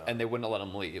 Oh my god. And they wouldn't let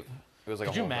them leave. It was like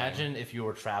Could a you whole imagine if you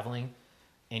were traveling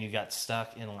and you got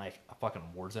stuck in like a fucking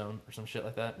war zone or some shit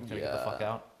like that? You couldn't get the fuck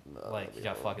out. No, Like you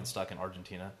got fucking stuck in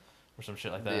Argentina or some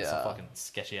shit like that. Some Yeah. fucking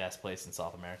sketchy ass place in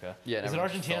South America. Yeah, Is it everything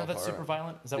Argentina fell that's apart. super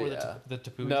violent? Is that where Yeah. the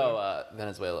Tapuis No, are?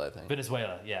 Venezuela, I think.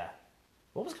 Venezuela, yeah.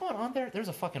 What was going on there? There was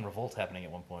a fucking revolt happening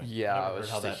at one point. Yeah, I never it was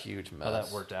heard just a huge How that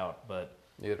mess. worked out, but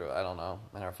I don't know.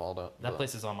 I never followed it. that but-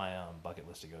 place is on my bucket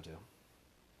list to go to.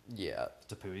 Yeah.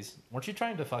 Tapuis. Weren't you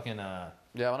trying to fucking? Yeah,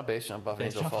 I want to base jump off Base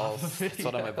Angel jump off Falls. of it, It's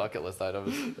one of yeah. my bucket list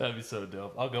items. That'd be so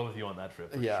dope. I'll go with you on that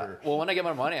trip for Yeah. sure. Well, when I get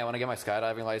my money, I want to get my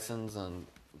skydiving license and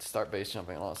start base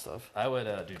jumping and all that stuff. I would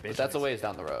do base But that's a jumping. ways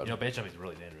down the road. You know, base jumping is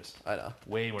really dangerous. I know.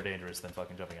 Way more dangerous than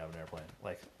fucking jumping out of an airplane.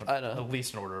 Like, I know. at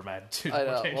least an order of magnitude. I more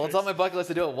know. dangerous. Well, it's on my bucket list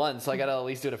to do it once, so I got to at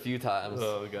least do it a few times.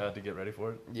 Oh god, to get ready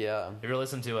for it. Yeah. Have you ever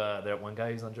listened to that one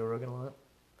guy who's on Joe Rogan a lot?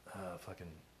 Fucking,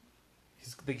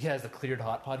 he has the Cleared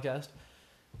Hot podcast.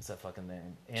 What's that fucking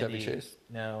name? Chevy Chase?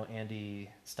 No,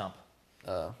 Andy Stump.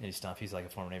 Andy Stump. He's like a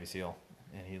former Navy SEAL,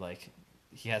 and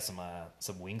he has some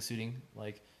wingsuiting.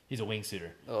 Like he's a wingsuiter.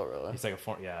 Oh, really? He's like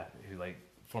who like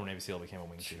former Navy SEAL became a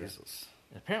wingsuiter. Jesus.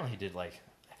 And apparently he did I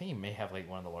think he may have like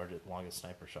one of the longest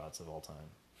sniper shots of all time.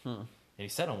 And he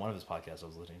said on one of his podcasts, I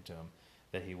was listening to him,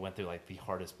 that he went through like the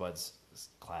hardest buds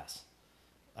class.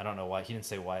 I don't know why. He didn't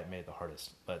say why it made it the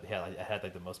hardest, but it had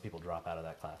like the most people drop out of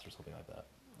that class or something like that.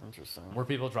 Interesting. More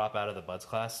people drop out of the buds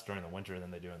class during the winter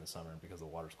than they do in the summer because the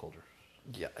water's colder.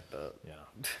 Yeah, I bet.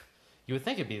 Yeah. You would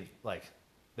think it'd be like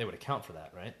they would account for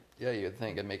that, right? Yeah, you'd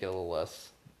think it'd make it a little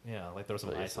less. Yeah, like throw some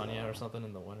But ice on you yeah. or something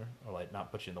in the winter, or like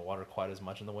not put you in the water quite as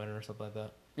much in the winter or something like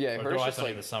that. Yeah, I or heard throw it's ice just on you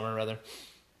like in the summer rather.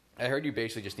 I heard you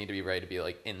basically just need to be ready to be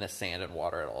like in the sand and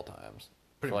water at all times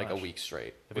Pretty for like much. a week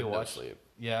straight Have with you no watched? sleep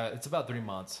Yeah, it's about 3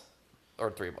 months.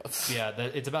 or 3 months. Yeah,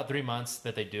 it's about 3 months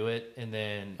that they do it, and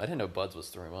then I didn't know Buds was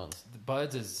 3 months. the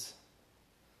buds is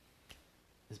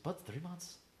Buds 3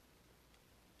 months?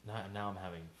 Now I'm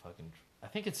having fucking. I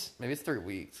think it's. Maybe it's 3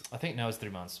 weeks. I think no, it's 3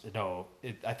 months. No,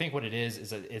 I think what it is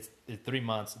that it's 3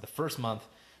 months. The first month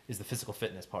is the physical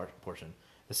fitness portion.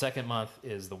 The second month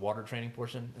is the water training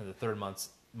portion, and the third month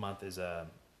is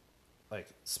like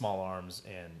small arms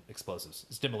and explosives.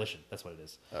 It's demolition. That's what it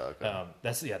is. Oh, okay.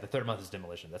 The third month is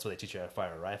demolition. That's where they teach you how to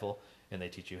fire a rifle, and they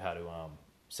teach you how to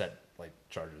set like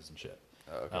charges and shit.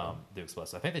 Oh, okay. Do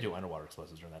explosives. I think they do underwater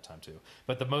explosives during that time too.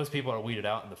 But the most people are weeded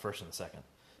out in the first and the second.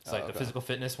 It's like the okay. physical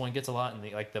fitness one gets a lot, and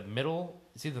the middle.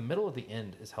 See, the middle of the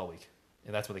end is Hell Week,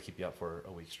 and that's where they keep you up for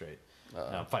a week straight,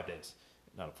 5 days,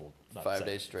 not a full. Not 5 set,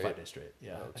 days straight? 5 days straight.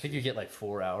 Yeah, Oh, I think you get like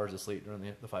 4 hours of sleep during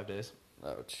the 5 days.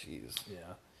 Oh, jeez.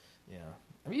 Yeah.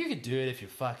 I mean, you could do it if you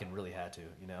fucking really had to,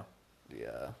 you know.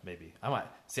 Yeah. Maybe I might.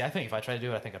 See, I think if I try to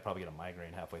do it, I think I'd probably get a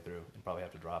migraine halfway through and probably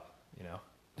have to drop. You know.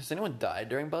 Has anyone died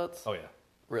during Buds? Oh yeah.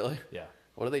 Really? Yeah.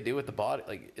 What do they do with the body?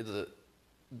 Like,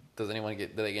 does anyone do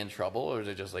they get in trouble, or is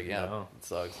it just like, yeah, No. it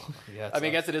sucks? Yeah. I mean,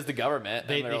 I guess it is the government.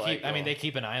 They and they're keep. like, I mean, oh. they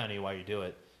keep an eye on you while you do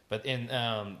it. But in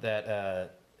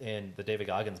in the David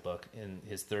Goggins book, in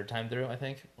his third time through, I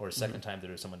think, or his second time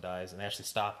through, someone dies, and they actually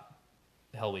stop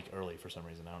Hell Week early for some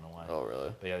reason. I don't know why. Oh,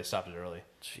 really? But yeah, they stopped it early.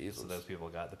 Jesus. So those people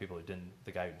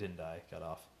the guy who didn't die got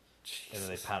off, Jesus. and then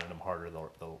they pounded him harder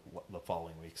the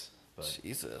following weeks. But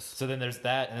Jesus. so then there's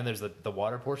that, and then there's the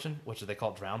water portion, which they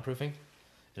call drown proofing.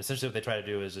 And essentially, what they try to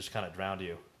do is just kind of drown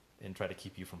you and try to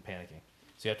keep you from panicking.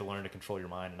 So you have to learn to control your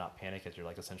mind and not panic as you're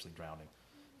like essentially drowning,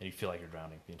 and you feel like you're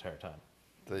drowning the entire time.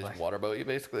 Do they just Like- waterboat you,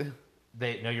 basically?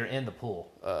 You're in the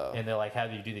pool, and they like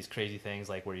have you do these crazy things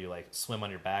like where you like swim on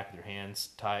your back with your hands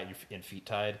tied and feet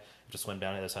tied. You have to swim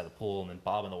down to the other side of the pool and then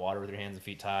bob in the water with your hands and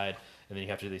feet tied, and then you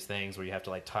have to do these things where you have to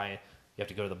like tie. You have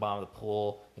to go to the bottom of the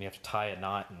pool and you have to tie a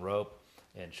knot and rope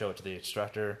and show it to the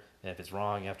instructor. And if it's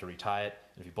wrong, you have to retie it.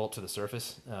 And if you bolt to the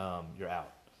surface, you're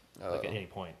out like at any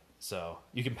point. So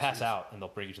you can pass out and they'll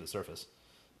bring you to the surface,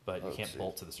 but you can't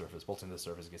bolt to the surface. Bolting to the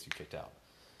surface gets you kicked out.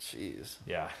 Jeez.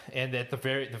 Yeah, and at the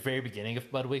very beginning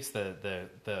of Mud Weeks, the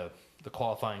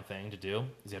qualifying thing to do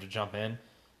is you have to jump in.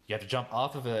 You have to jump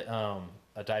off of a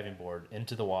diving board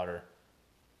into the water,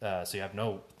 so you have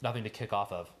nothing to kick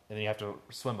off of, and then you have to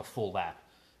swim a full lap.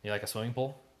 Like a swimming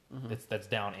pool. Mm-hmm. That's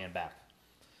down and back,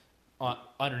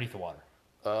 underneath the water.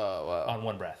 Oh wow! On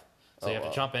one breath. So you have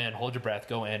to jump in, hold your breath,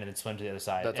 go in, and then swim to the other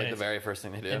side. That's like the very first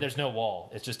thing to do. And there's no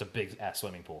wall. It's just a big ass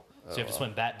swimming pool. So you have to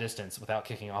swim that distance without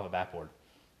kicking off a backboard.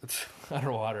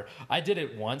 Underwater. I did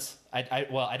it once. I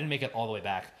didn't make it all the way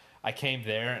back. I came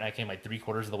there and I came like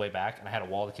 3/4 of the way back, and I had a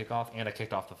wall to kick off, and I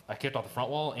kicked off the front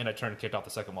wall, and I turned and kicked off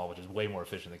the second wall, which is way more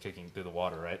efficient than kicking through the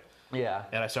water, right? Yeah.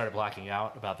 And I started blacking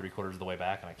out about 3/4 of the way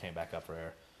back, and I came back up for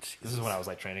air. Jesus. This is when I was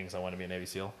like training because I wanted to be a Navy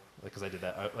SEAL. Because I did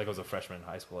that. I was a freshman in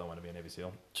high school. I wanted to be a Navy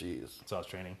SEAL. Jeez. So I was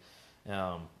training,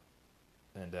 yeah,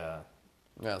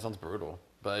 it sounds brutal,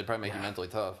 but it'd probably make you mentally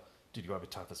tough. Dude, you gotta be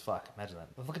tough as fuck. Imagine that.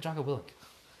 Look at Jocko Willink.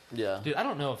 Yeah. Dude, I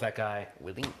don't know if that guy...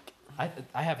 Willink.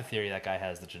 I have a theory that guy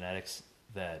has the genetics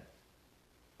that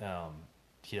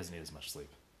he doesn't need as much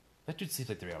sleep. That dude sleeps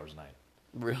like 3 hours a night.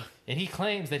 Really? And he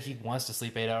claims that he wants to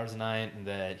sleep 8 hours a night and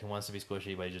that he wants to be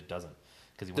squishy, but he just doesn't.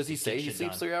 Does he say he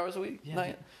sleeps 3 hours a week? Yeah.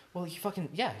 Night? Well,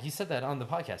 he said that on the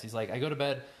podcast. He's like, I go to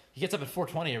bed... He gets up at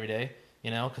 4:20 every day,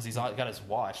 because he's got his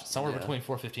watch. Somewhere between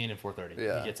 4:15 and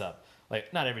 4:30 he gets up.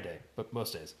 Like, not every day, but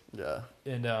most days. Yeah.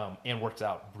 And works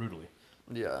out brutally.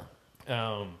 Yeah.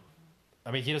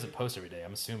 I mean, he doesn't post every day.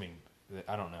 I'm assuming.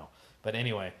 I don't know. But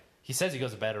anyway, he says he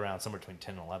goes to bed around somewhere between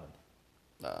 10 and 11.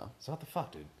 So what the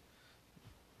fuck, dude?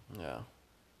 Yeah.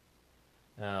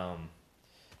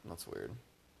 That's weird.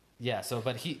 Yeah. So,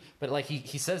 but he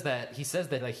says that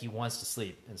like he wants to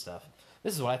sleep and stuff.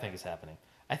 This is what I think is happening.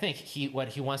 I think what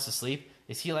he wants to sleep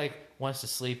is he like wants to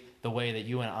sleep the way that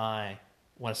you and I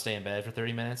want to stay in bed for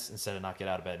 30 minutes instead of not get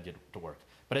out of bed and get to work.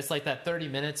 But it's like that 30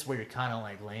 minutes where you're kind of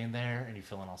like laying there and you're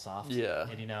feeling all soft. Yeah.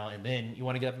 And and then you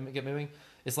want to get up and get moving.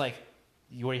 It's like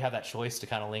where you have that choice to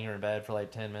kind of linger in bed for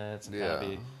like 10 minutes and kind of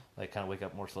be like kind of wake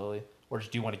up more slowly, or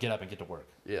just do you want to get up and get to work?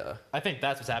 Yeah. I think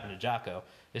that's what's happened to Jocko.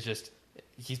 It's just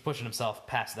he's pushing himself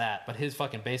past that, but his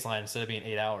fucking baseline instead of being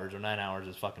 8 hours or 9 hours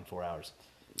is fucking 4 hours.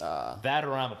 That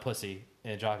or I'm a pussy,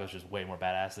 and Jocko's just way more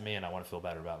badass than me, and I want to feel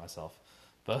better about myself.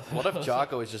 But what if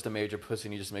Jocko is just a major pussy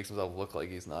and he just makes himself look like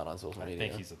he's not on social media? I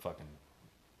think he's a fucking...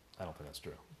 I don't think that's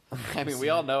true. I mean, we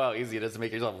all know how easy it is to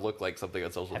make yourself look like something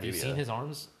on social media. Have you seen his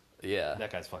arms? Yeah.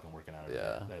 That guy's fucking working out.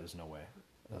 There's no way.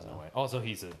 There's no way. Also,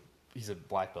 he's a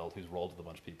black belt who's rolled with a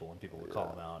bunch of people, and people would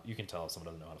call him out. You can tell if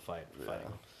someone doesn't know how to fight.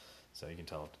 Fighting. So you can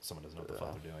tell if someone doesn't know what the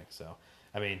fuck they're doing. So,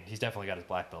 I mean, he's definitely got his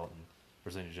black belt in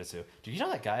Brazilian Jiu-Jitsu. Do you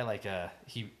know that guy, like,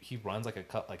 he runs, like,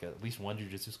 at least one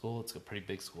Jiu-Jitsu school. It's a pretty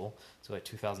big school. It's got, like,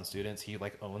 2,000 students. He,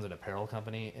 like, owns an apparel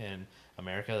company in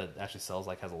America that actually sells,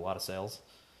 like, has a lot of sales.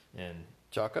 And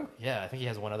Jocko? Yeah, I think he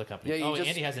has one other company. Yeah, and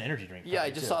he has an energy drink company. Yeah,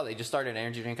 I just saw that. He just started an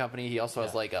energy drink company. He also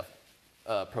has, like,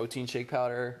 a protein shake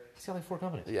powder. He's got, like, 4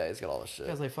 companies. Yeah, he's got all this shit. He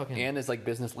has, like, fucking... And his, like,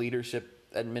 business leadership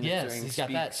administering. Yes, he's got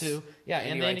that too. Yeah,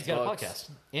 and then he's got a podcast.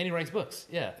 And he writes books.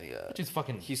 Yeah. That dude's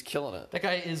fucking... He's killing it. That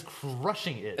guy is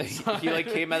crushing it. He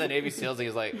like came out of the Navy SEALs and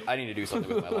he's like, I need to do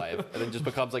something with my life. And then just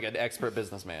becomes like an expert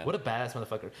businessman. What a badass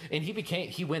motherfucker. And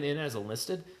he went in as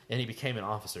enlisted and he became an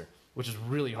officer, which is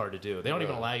really hard to do. They don't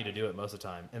even allow you to do it most of the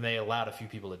time. And they allowed a few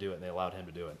people to do it, and they allowed him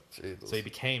to do it. Jesus. So he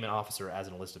became an officer as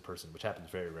an enlisted person, which happens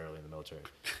very rarely in the military.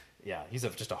 Yeah, he's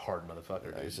just a hard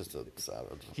motherfucker. Yeah, he's just a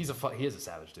savage. He is a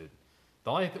savage, dude. The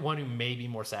only one who may be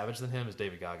more savage than him is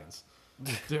David Goggins.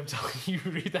 Dude, I'm telling you,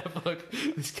 read that book.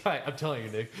 This guy, I'm telling you,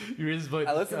 Nick, you read this book.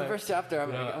 I listened to the first chapter. I'm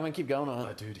gonna keep going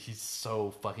on. Dude, he's so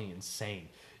fucking insane.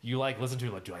 You like listen to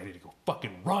him like, dude, I need to go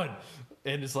fucking run,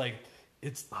 and it's like,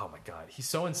 oh my god, he's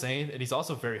so insane, and he's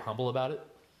also very humble about it.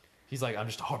 He's like, I'm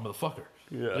just a hard motherfucker.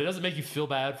 Yeah. But it doesn't make you feel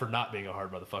bad for not being a hard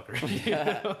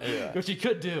motherfucker. Which he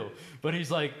could do. But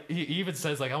he's like, he even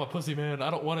says, like, I'm a pussy, man.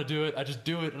 I don't want to do it. I just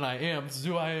do it, and I am. This is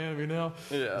who I am, Yeah.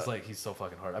 It's like, he's so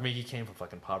fucking hard. I mean, he came from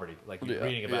fucking poverty. Like, you're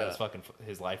reading about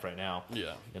his life right now.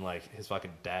 Yeah. And, like, his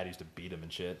fucking dad used to beat him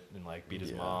and shit. And, like, beat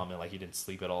his mom. And, like, he didn't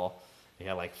sleep at all. He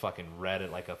had, like, fucking read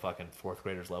at, like, a fucking 4th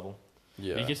grader's level.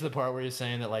 Yeah. And you get to the part where he's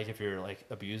saying that, like, if you're, like,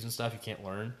 abused and stuff, you can't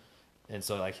learn. And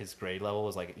so, like, his grade level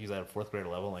was, like, he was at a 4th grade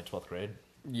level in, like, 12th grade.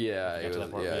 Yeah,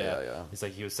 yeah. It's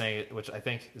like he was saying it, which I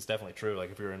think is definitely true.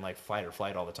 Like if you're in like fight or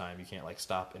flight all the time, you can't like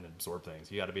stop and absorb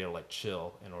things. You got to be able to like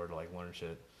chill in order to like learn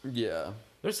shit. Yeah.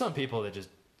 There's some people that just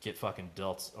get fucking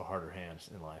dealt a harder hand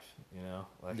in life, you know?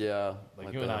 Like, yeah.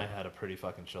 Like you and I had a pretty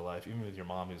fucking chill life. Even with your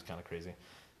mom, who was kind of crazy.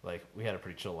 Like we had a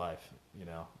pretty chill life, you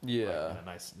know? Yeah. Like, in a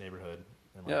nice neighborhood.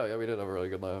 And, like, yeah, we did have a really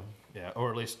good life. Yeah,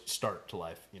 or at least start to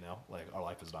life, you know? Like our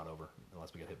life is not over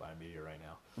unless we get hit by a meteor right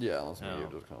now. Yeah, unless a meteor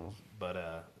just comes.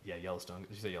 But yeah, Yellowstone.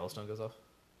 Did you say Yellowstone goes off?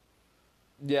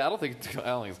 Yeah, I don't think it's gonna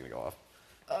go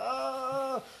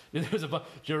off. There was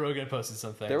Joe Rogan posted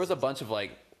something. There was a bunch of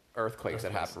like earthquakes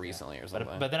that happened recently or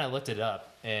something. But then I looked it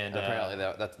up, and apparently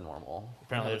that's normal.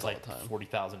 Apparently there's like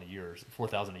 40,000 a year,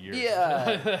 4,000 a year.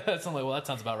 Yeah. So I'm like, well, that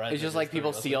sounds about right. It's just like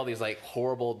people see all these like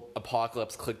horrible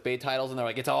apocalypse clickbait titles, and they're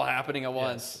like, it's all happening at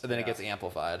once, and then it gets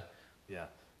amplified. Yeah.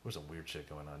 There's some weird shit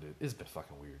going on, dude. It's been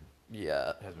fucking weird.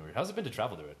 Yeah. It has been weird. How's it been to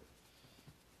travel through it?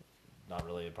 Not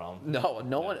really a problem.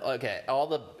 No one. Okay,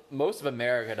 most of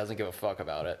America doesn't give a fuck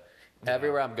about it. Yeah.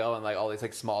 Everywhere I'm going, like all these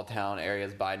like small town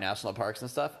areas by national parks and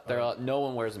stuff, no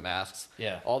one wears masks.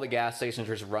 Yeah. All the gas stations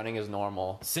are just running as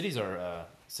normal. Cities are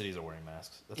wearing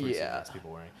masks. That's what I see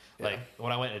people wearing. Yeah. Like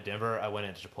when I went to Denver, I went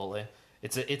into Chipotle.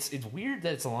 It's weird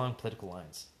that it's along political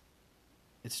lines.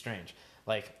 It's strange.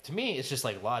 Like to me, it's just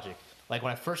like logic. Like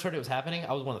when I first heard it was happening,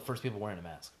 I was one of the first people wearing a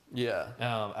mask. Yeah.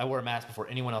 I wore a mask before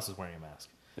anyone else was wearing a mask.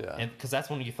 Yeah. And because that's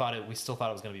when we still thought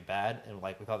it was going to be bad, and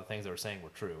like we thought the things they were saying were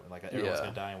true, and like everyone was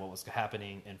going to die, and what was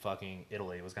happening in fucking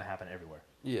Italy was going to happen everywhere.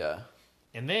 Yeah.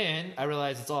 And then I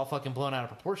realized it's all fucking blown out of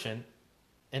proportion,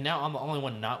 and now I'm the only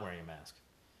one not wearing a mask.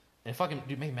 And fucking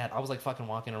dude, made me mad. I was like fucking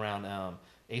walking around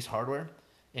Ace Hardware,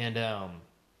 and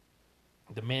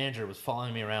the manager was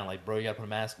following me around like, bro, you got to put a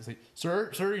mask. He's like,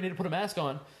 sir, you need to put a mask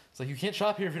on. It's like, you can't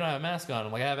shop here if you don't have a mask on.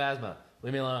 I'm like, I have asthma.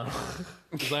 Leave me alone.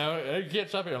 He's like, you can't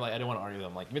shop here. I'm like, I didn't want to argue with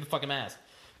him. I'm like, give me the fucking mask.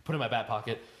 Put it in my back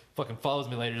pocket. Fucking follows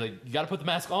me later. He's like, you got to put the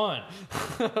mask on.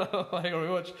 Like, or we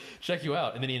want to check you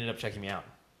out. And then he ended up checking me out.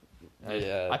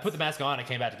 I put the mask on. I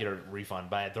came back to get a refund,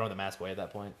 but I had thrown the mask away at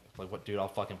that point. Like, what, dude? I'll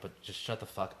fucking just shut the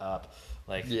fuck up.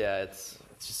 Like, yeah, it's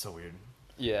just so weird.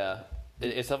 Yeah.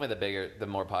 It's definitely the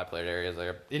more popular areas.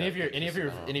 Like, any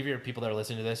of your people that are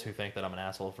listening to this who think that I'm an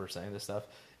asshole for saying this stuff,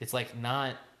 it's like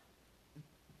not.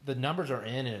 The numbers are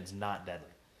in, and it's not deadly.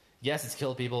 Yes, it's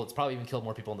killed people. It's probably even killed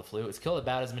more people in the flu. It's killed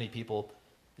about as many people.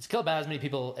 It's killed about as many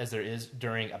people as there is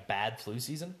during a bad flu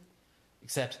season.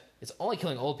 Except it's only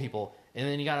killing old people. And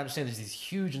then you got to understand there's these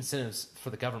huge incentives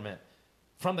from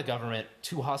the government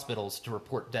to hospitals to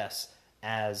report deaths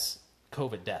as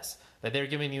COVID deaths. That they're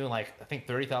giving you like I think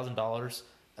 $30,000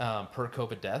 per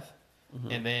COVID death. Mm-hmm.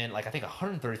 And then, like, I think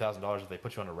 $130,000 if they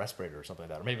put you on a respirator or something like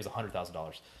that. Or maybe it was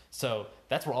 $100,000. So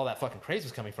that's where all that fucking craze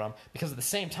was coming from. Because at the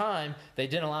same time, they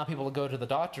didn't allow people to go to the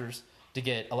doctors to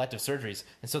get elective surgeries.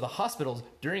 And so the hospitals,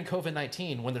 during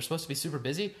COVID-19, when they're supposed to be super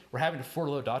busy, were having to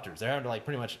furlough doctors. They're having to, like,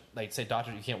 pretty much, like, say,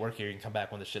 doctor, you can't work here. You can come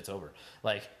back when this shit's over.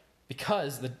 Like,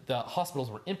 because the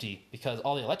hospitals were empty because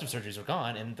all the elective surgeries were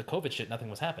gone and the COVID shit, nothing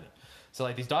was happening. So,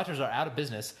 like, these doctors are out of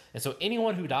business. And so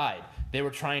anyone who died, they were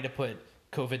trying to put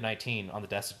COVID-19 on the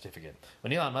death certificate.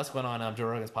 When Elon Musk went on Joe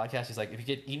Rogan's podcast, he's like, if you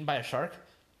get eaten by a shark,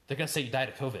 they're going to say you died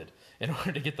of COVID in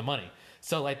order to get the money.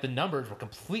 So, like, the numbers were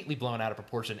completely blown out of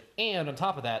proportion. And on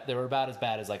top of that, they were about as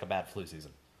bad as, like, a bad flu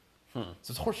season. So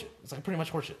it's horseshit. It's, like, pretty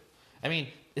much horseshit. I mean,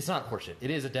 it's not horseshit. It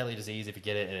is a deadly disease if you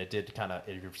get it, and it did kind of,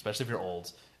 especially if you're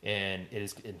old, and it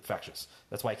is infectious.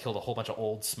 That's why it killed a whole bunch of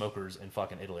old smokers in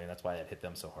fucking Italy, and that's why it hit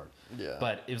them so hard. Yeah.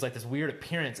 But it was, like, this weird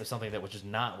appearance of something that was just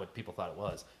not what people thought it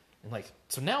was. And like,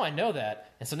 so now I know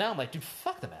that, and so now I'm like, dude,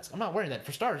 fuck the mask. I'm not wearing that.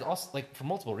 For starters, also, like, for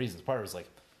multiple reasons. Part of it was like,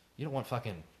 you don't want,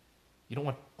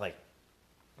 like,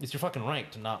 it's your fucking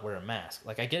right to not wear a mask.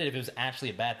 Like, I get it if it was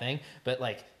actually a bad thing, but,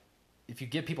 like, if you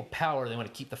give people power, they want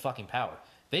to keep the fucking power.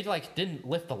 They, like, didn't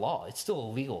lift the law. It's still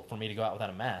illegal for me to go out without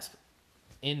a mask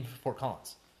in Fort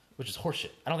Collins, which is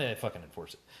horseshit. I don't think they fucking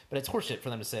enforce it. But it's horseshit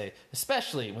for them to say,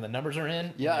 especially when the numbers are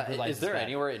in. Yeah, is there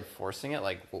anywhere enforcing it,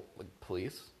 like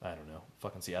police? I don't know.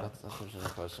 Fucking Seattle. That's an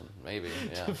interesting question. Maybe,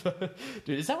 yeah.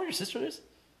 Dude, is that where your sister is?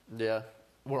 Yeah.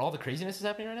 Where all the craziness is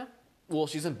happening right now? Well,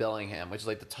 she's in Bellingham, which is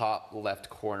like the top left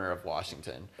corner of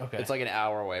Washington. Okay. It's like an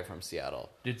hour away from Seattle.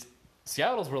 Dude,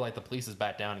 Seattle's where like the police is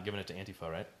back down and giving it to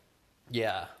Antifa, right?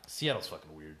 Yeah. Seattle's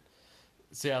fucking weird.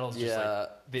 Seattle's just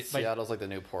like... Seattle's like the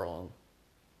new Portland.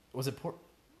 Was it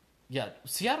Yeah,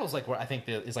 Seattle's like where I think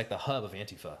is like the hub of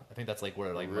Antifa. I think that's like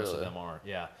where like most of them are.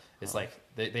 Yeah, it's like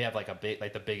they have like a big,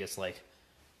 like the biggest, like,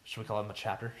 should we call them a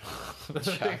chapter?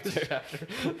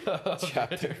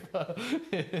 Chapter.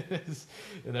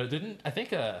 And there didn't I think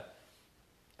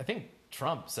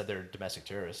Trump said they're domestic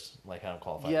terrorists. Like, how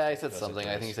qualified. Yeah, he said something.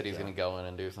 I think he said he's going to go in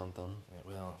and do something.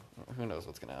 Yeah, well, who knows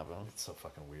what's going to happen? It's so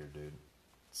fucking weird, dude.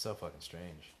 It's so fucking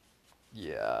strange.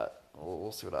 Yeah,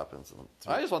 we'll see what happens.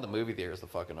 I just want the movie theaters to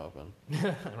fucking open.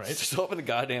 Right? Just open the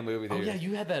goddamn movie theaters. Oh, yeah,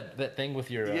 you had that thing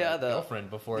with your girlfriend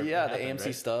before. Yeah, the AMC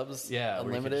right? Stubs. Yeah,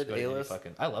 Unlimited, A-list.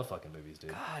 I love fucking movies,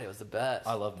 dude. God, it was the best.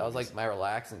 I love movies. That was like my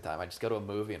relaxing time. I just go to a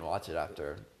movie and watch it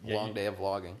after a long day of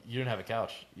vlogging. You didn't have a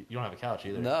couch. You don't have a couch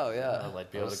either. No, yeah. Like,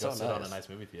 be able to go sit on a nice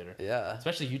movie theater. Yeah.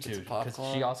 Especially you two, because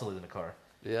she also lives in a car.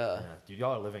 Yeah. Dude,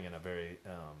 y'all are living in a very,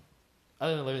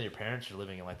 other than living with your parents, you're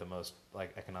living in like the most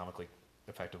like economically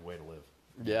effective way to live.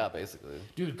 Yeah, basically.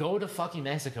 Dude, go to fucking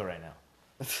Mexico right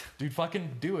now. Dude, fucking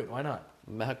do it. Why not?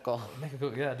 Mexico.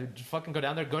 Yeah, dude, just fucking go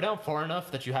down there. Go down far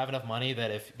enough that you have enough money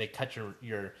that if they cut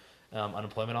your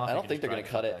unemployment off, I don't think they're going to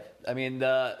cut it. I mean,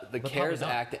 the CARES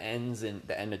Act ends in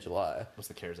the end of July. What's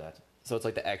the CARES Act? So it's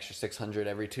like the extra $600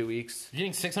 every 2 weeks. You're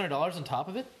getting $600 on top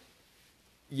of it?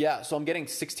 Yeah, so I'm getting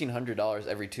 $1,600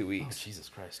 every 2 weeks. Oh, Jesus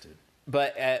Christ, dude.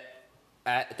 But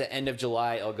at the end of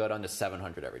July, it'll go down to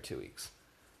 $700 every 2 weeks.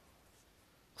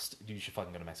 Dude, you should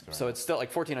fucking go to Mexico. So it's still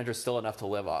like $1,400 is still enough to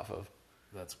live off of.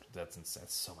 That's insane.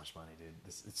 That's so much money,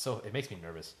 dude. It makes me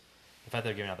nervous. The fact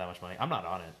they're giving out that much money. I'm not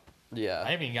on it. Yeah. I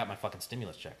haven't even got my fucking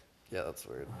stimulus check. Yeah, that's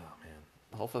weird. Oh man.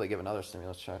 Hopefully they give another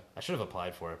stimulus check. I should have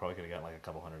applied for it. I probably could have got like a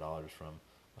couple $100 from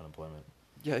unemployment.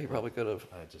 Yeah, you probably could have.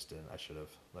 I just didn't. I should have.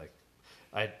 Like,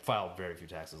 I filed very few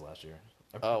taxes last year.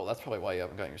 Oh, that's probably why you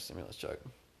haven't gotten your stimulus check.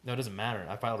 No, it doesn't matter.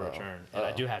 I filed a return, and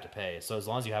I do have to pay. So as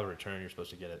long as you have a return, you're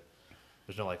supposed to get it.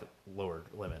 There's no like lower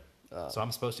limit. So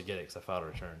I'm supposed to get it because I filed a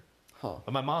return. Huh.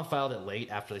 But my mom filed it late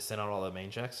after they sent out all the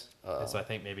main checks. And so I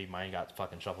think maybe mine got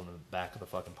fucking shuffled in the back of the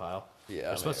fucking pile. Yeah,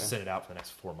 they're supposed to send it out for the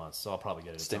next 4 months, so I'll probably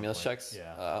get it. Stimulus checks?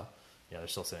 Yeah. Yeah, they're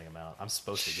still sending them out. I'm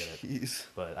supposed to get it. Jeez.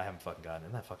 But I haven't fucking gotten it.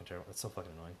 Isn't that fucking terrible? That's so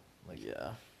fucking annoying. Like, yeah.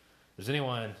 If there's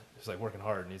anyone who's like working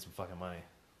hard and needs some fucking money,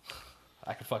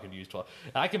 I could fucking use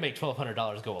I can make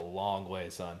 $1,200 go a long way,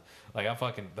 son. Like,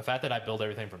 the fact that I build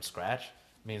everything from scratch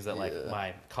means that like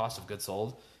my cost of goods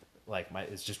sold, like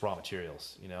it's just raw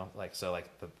materials, you know. Like, so like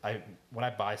when I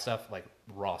buy stuff, like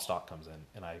raw stock comes in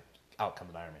and out comes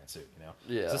an Iron Man suit, you know.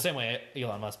 Yeah. It's the same way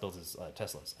Elon Musk builds his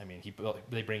Teslas. I mean,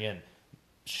 they bring in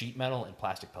sheet metal and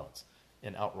plastic pellets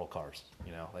and outroll cars,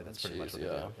 you know. Like that's pretty much what they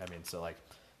do. I mean, so like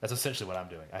that's essentially what I'm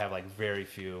doing. I have like very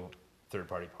few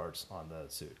third-party parts on the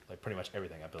suit. Like pretty much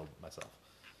everything I build myself.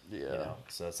 Yeah. You know?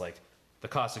 So it's like the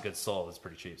cost of goods sold is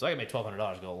pretty cheap. So I can make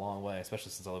 $1,200 go a long way,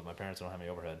 especially since I live with my parents and don't have any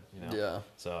overhead, you know? Yeah.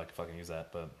 So I can fucking use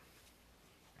that, but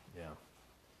yeah.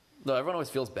 No, everyone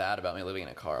always feels bad about me living in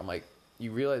a car. I'm like,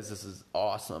 you realize this is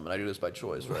awesome and I do this by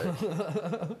choice, right?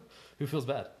 Who feels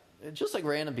bad? Just like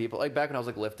random people. Like back when I was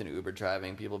like Lyft and Uber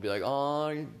driving, people would be like, "Oh,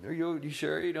 are you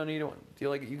sure you don't need to? Do you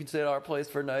like you can stay at our place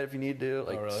for a night if you need to?"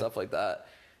 Like really? Stuff like that.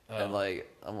 And like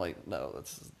I'm like, no,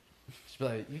 that's. She'd be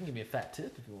like, "You can give me a fat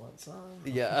tip if you want some."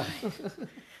 Yeah,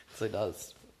 it's like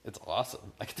it's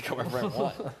awesome. I get to go wherever I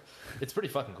want. It's pretty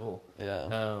fucking cool. Yeah.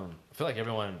 I feel like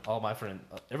everyone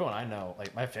I know,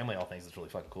 like my family, all thinks it's really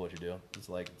fucking cool what you do. It's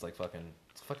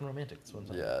fucking romantic. It's what I'm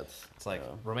saying. Yeah, it's like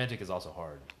romantic is also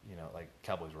hard. You know, like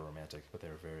cowboys were romantic, but they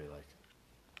were very like,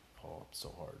 oh, it's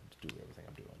so hard to do everything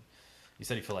I'm doing. You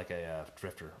said you feel like a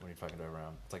drifter when you fucking drive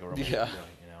around. It's like a romantic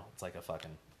feeling, you know. It's like a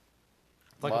fucking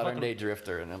modern day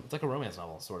drifter, and it's like a romance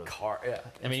novel, sort of. Car, yeah.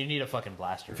 I mean, you need a fucking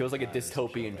blaster. It feels like a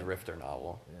dystopian drifter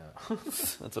novel. Yeah,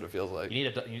 that's what it feels like.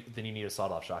 Then you need a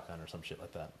sawed-off shotgun or some shit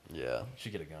like that. Yeah, you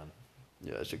should get a gun.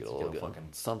 Yeah, I should get a little gun. Fucking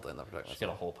something that protects. Just get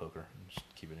a hole poker and just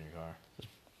keep it in your car.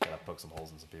 Just gotta poke some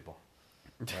holes in some people.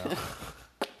 Yeah.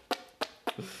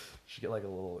 Should get like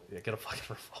get a fucking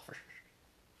revolver.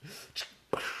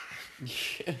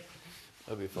 Yeah,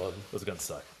 that'd be fun. Those guns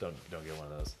suck. Don't get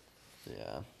one of those.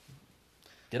 Yeah.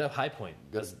 Get a high point.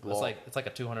 It's like a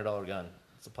 $200 gun.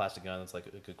 It's a plastic gun. It's like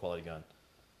a good quality gun.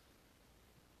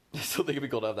 I still think it'd be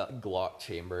cool to have that Glock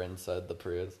chamber inside the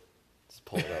Prius. Just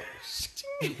pull it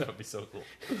out. That would be so cool.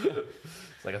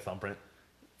 It's like a thumbprint.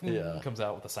 Yeah. Comes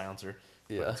out with a silencer.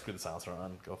 Yeah. Screw the silencer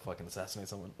on. Go fucking assassinate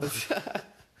someone. Yeah,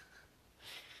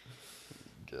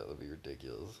 that'd be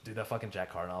ridiculous. Dude, that fucking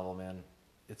Jack Carr novel, man.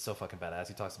 It's so fucking badass.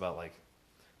 He talks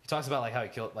about how he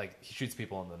killed, like, he shoots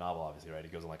people in the novel, obviously, right?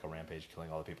 He goes on like a rampage,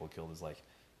 killing all the people who killed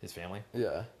his family.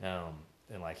 Yeah.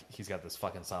 And like he's got this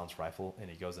fucking silenced rifle, and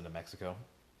he goes into Mexico,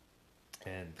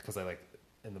 and because they like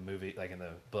in the movie, like in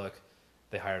the book,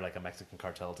 they hired like a Mexican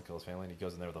cartel to kill his family, and he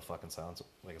goes in there with a fucking silencer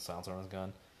on his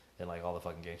gun, and like all the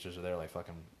fucking gangsters are there, like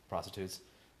fucking prostitutes,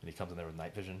 and he comes in there with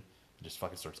night vision, Just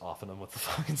fucking starts offing them with the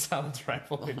fucking silenced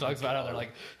rifle. He talks about how their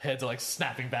like heads are like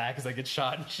snapping back as they get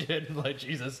shot and shit. And like,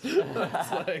 Jesus,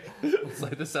 it's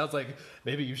like this sounds like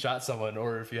maybe you shot someone,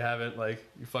 or if you haven't, like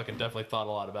you fucking definitely thought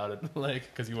a lot about it, like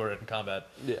because you were in combat.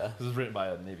 Yeah, this was written by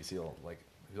a Navy SEAL. Like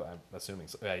I'm assuming,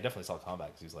 yeah, he definitely saw combat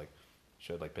because he's like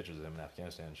showed like pictures of him in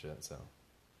Afghanistan and shit. So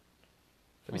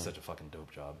that'd be such a fucking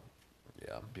dope job.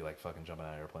 Yeah, be like fucking jumping out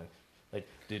of an airplane. Like,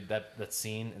 dude, that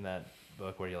scene in that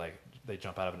book where you like they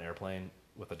jump out of an airplane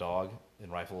with a dog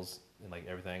and rifles and like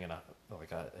everything and a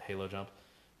halo jump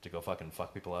to go fucking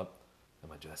fuck people up. I'm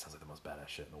like, dude, that sounds like the most badass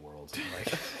shit in the world.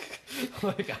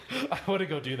 Like, I want to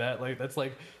go do that. Like, that's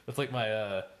like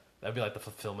my that'd be like the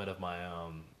fulfillment of my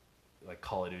like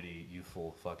Call of Duty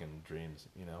youthful fucking dreams.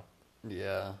 You know?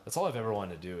 Yeah. That's all I've ever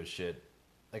wanted to do is shit.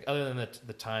 Like, other than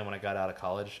the time when I got out of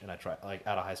college and I tried, like,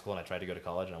 out of high school and I tried to go to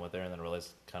college and I went there and then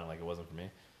realized kind of like it wasn't for me.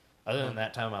 Other than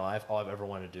that time in my life, all I've ever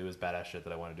wanted to do is badass shit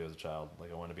that I wanted to do as a child.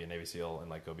 Like, I wanted to be a Navy SEAL and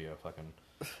like go be a fucking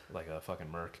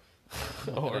merc.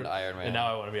 Or an Iron Man. And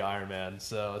now I want to be Iron Man.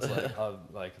 So it's like I'm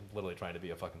like literally trying to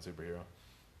be a fucking superhero.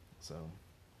 So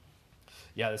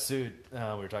yeah, the suit we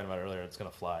were talking about earlier, it's gonna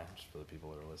fly. Just for the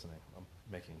people that are listening, I'm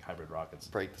making hybrid rockets.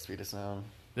 Break the speed of sound.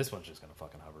 This one's just gonna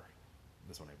fucking hover.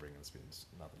 This one ain't bringing the speed. It's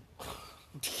nothing.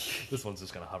 This one's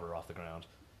just gonna hover off the ground.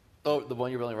 Oh, the one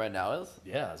you're building right now is?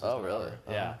 Yeah. Oh, really? Hover.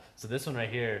 Yeah. So this one right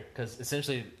here, because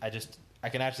essentially I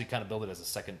can actually kind of build it as a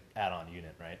second add-on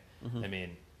unit, right? Mm-hmm. I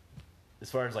mean,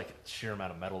 as far as like sheer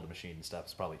amount of metal to machine and stuff,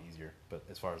 it's probably easier. But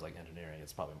as far as like engineering,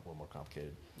 it's probably a little more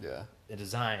complicated. Yeah. In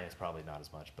design, it's probably not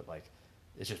as much, but like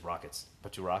it's just rockets.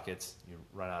 Put two rockets, you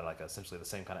run out like essentially the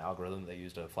same kind of algorithm they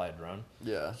use to fly a drone.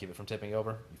 Yeah. Keep it from tipping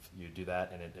over. You do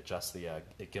that, and it adjusts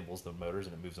it gimbals the motors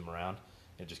and it moves them around.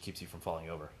 And it just keeps you from falling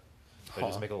over. But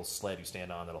just make a little sled you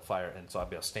stand on that'll fire, and so I'll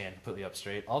be able to stand completely up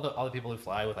straight. All the people who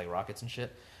fly with like rockets and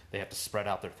shit, they have to spread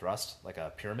out their thrust like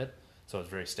a pyramid, so it's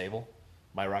very stable.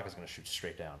 My rocket's going to shoot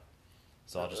straight down,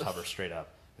 so I'll just hover straight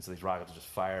up, and so these rockets will just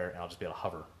fire, and I'll just be able to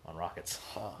hover on rockets.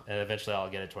 And eventually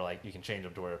I'll get it to where like you can change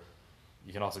them to where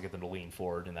you can also get them to lean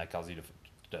forward, and that causes you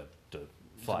to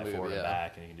fly forward and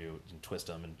back, and you can twist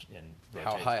them and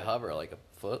how high hover, like a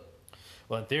foot?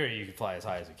 Well, in theory, you can fly as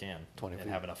high as you can 20 and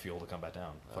feet. have enough fuel to come back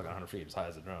down. Fucking 100 feet, as high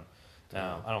as a drone.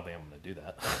 I don't think I'm going to do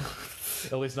that.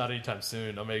 At least not anytime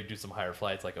soon. I may do some higher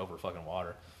flights, like over fucking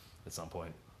water at some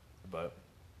point. But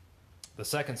the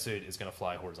second suit is going to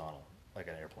fly horizontal, like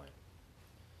an airplane.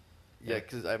 Yeah,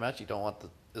 because I imagine you don't want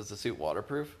is the suit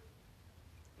waterproof?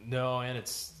 No, and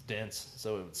it's dense,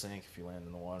 so it would sink if you land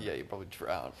in the water. Yeah, you'd probably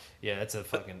drown. Yeah, that's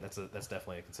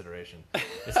definitely a consideration.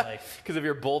 It's like because if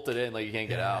you're bolted in, like you can't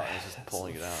get out, and it's just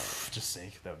pulling it out. Just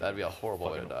sink. That'd be a horrible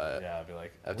way to die. Yeah, I'd be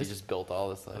like, after you just built all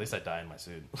this thing. At least I die in my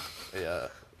suit. Yeah,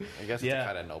 I guess it's a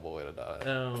kind of noble way to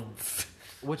die.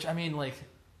 Which I mean, like,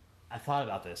 I thought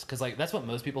about this because like that's what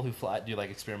most people who fly do,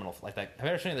 like experimental like that. Have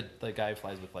you ever seen the guy who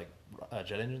flies with like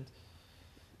jet engines?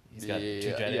 He's got two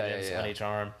jet engines on each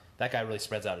arm. That guy really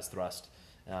spreads out his thrust,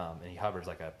 and he hovers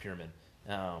like a pyramid,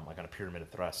 like on a pyramid of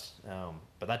thrust.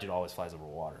 But that dude always flies over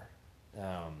water.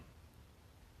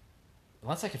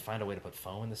 Unless I could find a way to put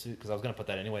foam in the suit, because I was going to put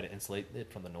that anyway to insulate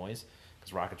it from the noise,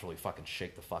 because rockets really fucking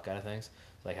shake the fuck out of things.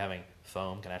 So like having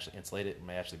foam can actually insulate it and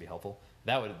may actually be helpful.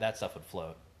 That stuff would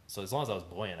float. So as long as I was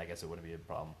buoyant, I guess it wouldn't be a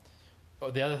problem.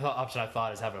 The other option I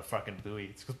thought is having a fucking buoy.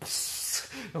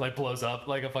 It like blows up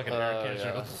like a fucking air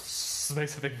canister.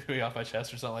 Makes a big buoy off my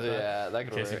chest or something like that. Yeah, that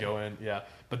could in case you go in. Yeah,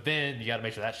 but then you got to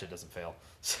make sure that shit doesn't fail.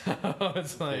 So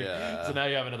it's like, so now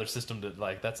you have another system to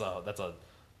like. That's a.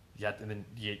 Yeah, and then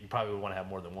you probably would want to have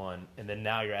more than one. And then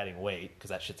now you're adding weight because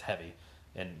that shit's heavy,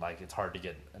 and like it's hard to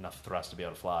get enough thrust to be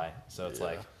able to fly. So it's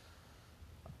like,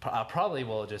 I probably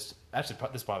will just actually.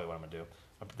 This is probably what I'm gonna do.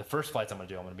 The first flights I'm gonna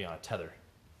do, I'm gonna be on a tether.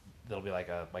 That'll be like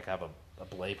I have a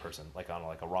belay person like on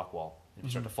like a rock wall. If you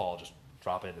start to fall, just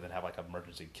drop it and then have like an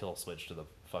emergency kill switch to the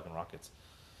fucking rockets.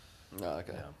 Oh,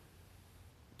 okay.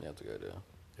 Yeah, that's a good idea.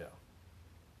 Yeah.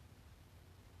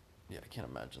 Yeah, I can't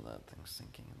imagine that thing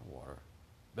sinking in the water.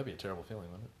 That'd be a terrible feeling,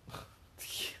 wouldn't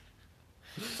it?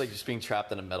 It's like just being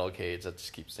trapped in a metal cage that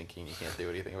just keeps sinking. You can't do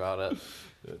anything about it.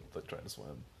 It's like trying to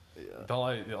swim. Yeah. The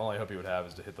only hope you would have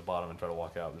is to hit the bottom and try to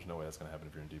walk out. There's no way that's going to happen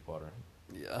if you're in deep water.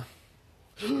 Yeah.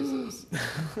 Jesus.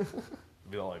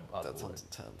 Be the only that sounds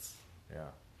intense. Yeah.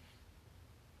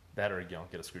 That or,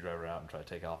 get a screwdriver out and try to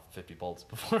take off 50 bolts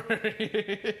before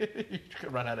you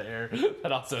run out of air.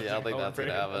 That also I don't think that's going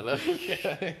to happen.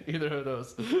 Yeah, either of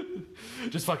those.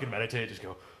 Just fucking meditate. Just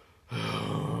go.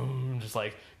 Just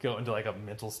like go into like a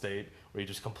mental state where you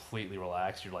just completely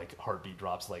relax. Your like heartbeat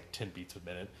drops like 10 beats a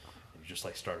minute. You just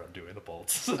like start undoing the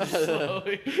bolts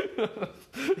slowly.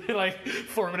 And, like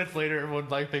 4 minutes later, everyone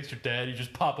like thinks you're dead. You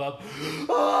just pop up.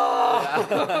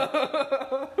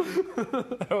 Ah!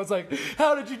 I was like,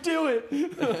 "How did you do it?"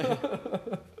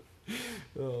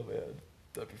 Oh man,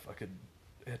 that'd be fucking.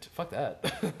 Fuck that.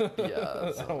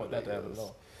 Yeah, I don't want that to happen at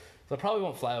all. So I probably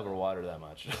won't fly over water that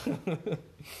much.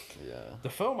 Yeah. The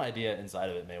foam idea inside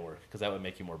of it may work because that would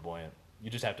make you more buoyant. You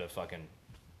just have to fucking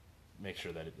make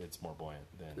sure that it's more buoyant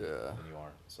than you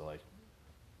are. So like,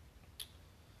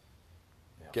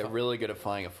 get really good at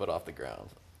flying a foot off the ground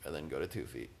and then go to 2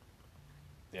 feet.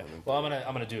 Yeah. Well,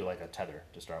 I'm gonna do like a tether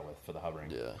to start with for the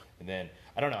hovering. Yeah. And then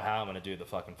I don't know how I'm gonna do the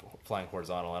fucking flying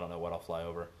horizontal. I don't know what I'll fly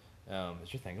over.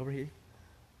 Is your thing over here?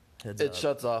 It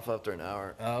shuts off after an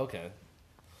hour. Oh, okay.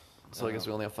 So I guess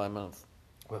we only have 5 minutes.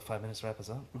 We have 5 minutes to wrap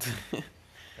us up.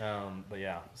 But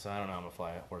yeah, so I don't know how I'm gonna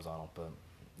fly horizontal, but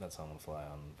that's how I'm gonna fly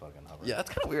on fucking hover. Yeah, it's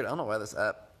kind of weird. I don't know why this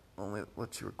app only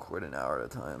lets you record an hour at a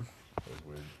time. That was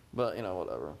weird. But, you know,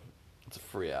 whatever. It's a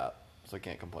free app, so I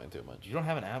can't complain too much. You don't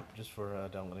have an app just for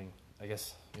downloading? I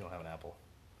guess you don't have an Apple.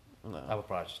 No. Apple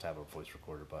probably just have a voice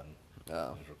recorder button.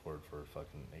 Oh. Just record for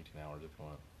fucking 18 hours if you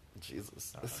want.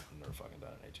 Jesus. I've never fucking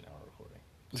done an 18-hour recording.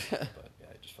 But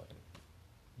yeah, just fucking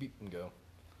beep and go.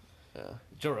 Yeah.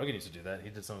 Joe Rogan used to do that. He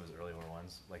did some of his earlier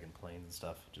ones, like in planes and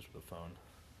stuff, just with a phone.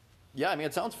 Yeah, I mean,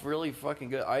 it sounds really fucking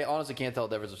good. I honestly can't tell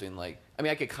the difference between, like... I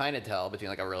mean, I could kind of tell between,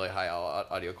 like, a really high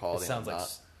audio quality It sounds and like,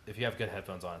 not. if you have good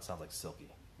headphones on, it sounds like silky.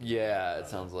 Yeah, it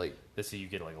sounds like... This, you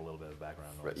get like a little bit of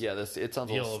background noise. Yeah, it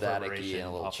sounds a little staticky and a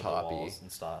little choppy.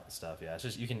 And stuff. Yeah, it's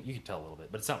just you can tell a little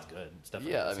bit, but it sounds good. It's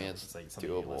definitely I mean, it's like something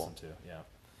doable. you listen to. Yeah.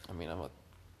 I mean, I'm a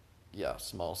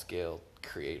small scale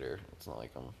creator. It's not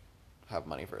like have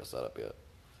money for a setup yet.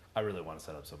 I really want to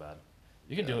set up so bad.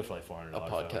 You can do it for like $400. A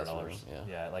podcast $500. room,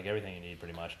 Yeah, like everything you need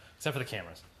pretty much, except for the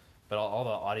cameras. But all the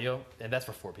audio, and that's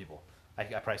for 4 people. I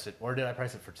priced it, or did I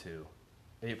price it for 2?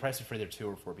 You priced it for either 2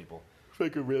 or 4 people. It's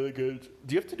like a really good.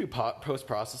 Do you have to do post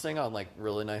processing on like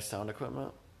really nice sound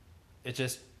equipment? It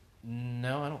just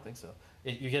no, I don't think so.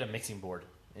 You get a mixing board,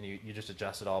 and you just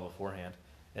adjust it all beforehand,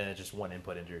 and it's just one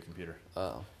input into your computer.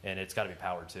 Oh. And it's got to be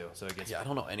powered too, so it gets. Yeah, I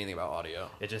don't know anything about audio.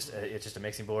 It's just a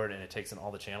mixing board, and it takes in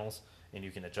all the channels, and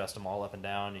you can adjust them all up and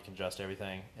down. You can adjust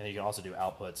everything, and you can also do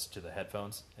outputs to the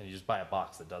headphones, and you just buy a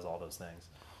box that does all those things,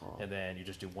 and then you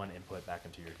just do one input back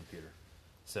into your computer.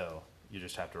 So you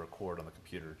just have to record on the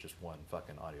computer just one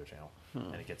fucking audio channel,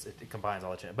 and it combines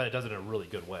all the channels, but it does it in a really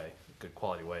good way, good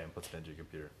quality way, and puts it into your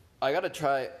computer. I want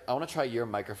to try your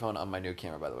microphone on my new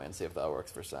camera, by the way, and see if that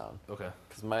works for sound. Okay.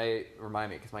 Because my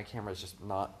camera is just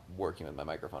not working with my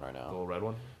microphone right now. The little red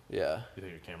one? Yeah. You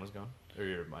think your camera's gone? Or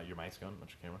your mic's gone?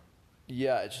 What's your camera?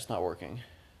 Yeah, it's just not working.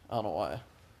 I don't know why.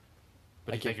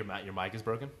 But you think your mic is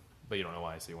broken? But you don't know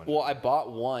why, so you went. Well, I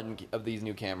bought one of these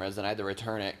new cameras, and I had to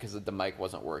return it because the mic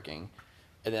wasn't working.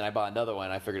 And then I bought another one,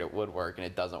 and I figured it would work, and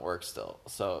it doesn't work still.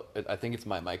 So I think it's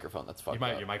my microphone that's fucked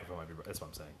up. Your microphone might be broken. That's what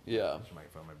I'm saying. Yeah. Your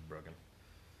microphone might be broken.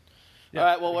 Yeah, all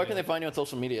right, well, where can they find you on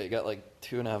social media? You got like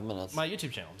 2.5 minutes. My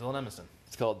YouTube channel, Dylan Edmiston.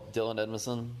 It's called Dylan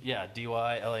Edmiston? Yeah,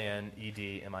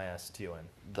 DYLANEDMISTON.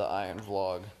 The Iron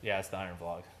Vlog. Yeah, it's the Iron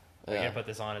Vlog. Are you going to put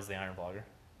this on as the Iron Vlogger?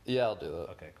 Yeah, I'll do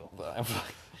that. Okay, cool. The Iron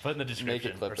Vlog. Put it in the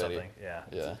description or something. Yeah.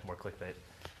 More clickbait.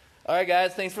 All right,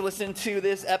 guys, thanks for listening to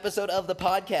this episode of the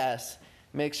podcast.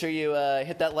 Make sure you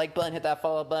hit that like button, hit that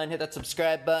follow button, hit that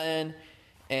subscribe button,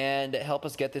 and help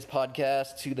us get this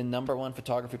podcast to the #1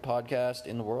 photography podcast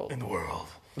in the world. In the world.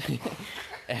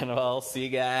 And I'll see you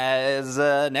guys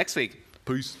next week.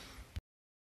 Peace.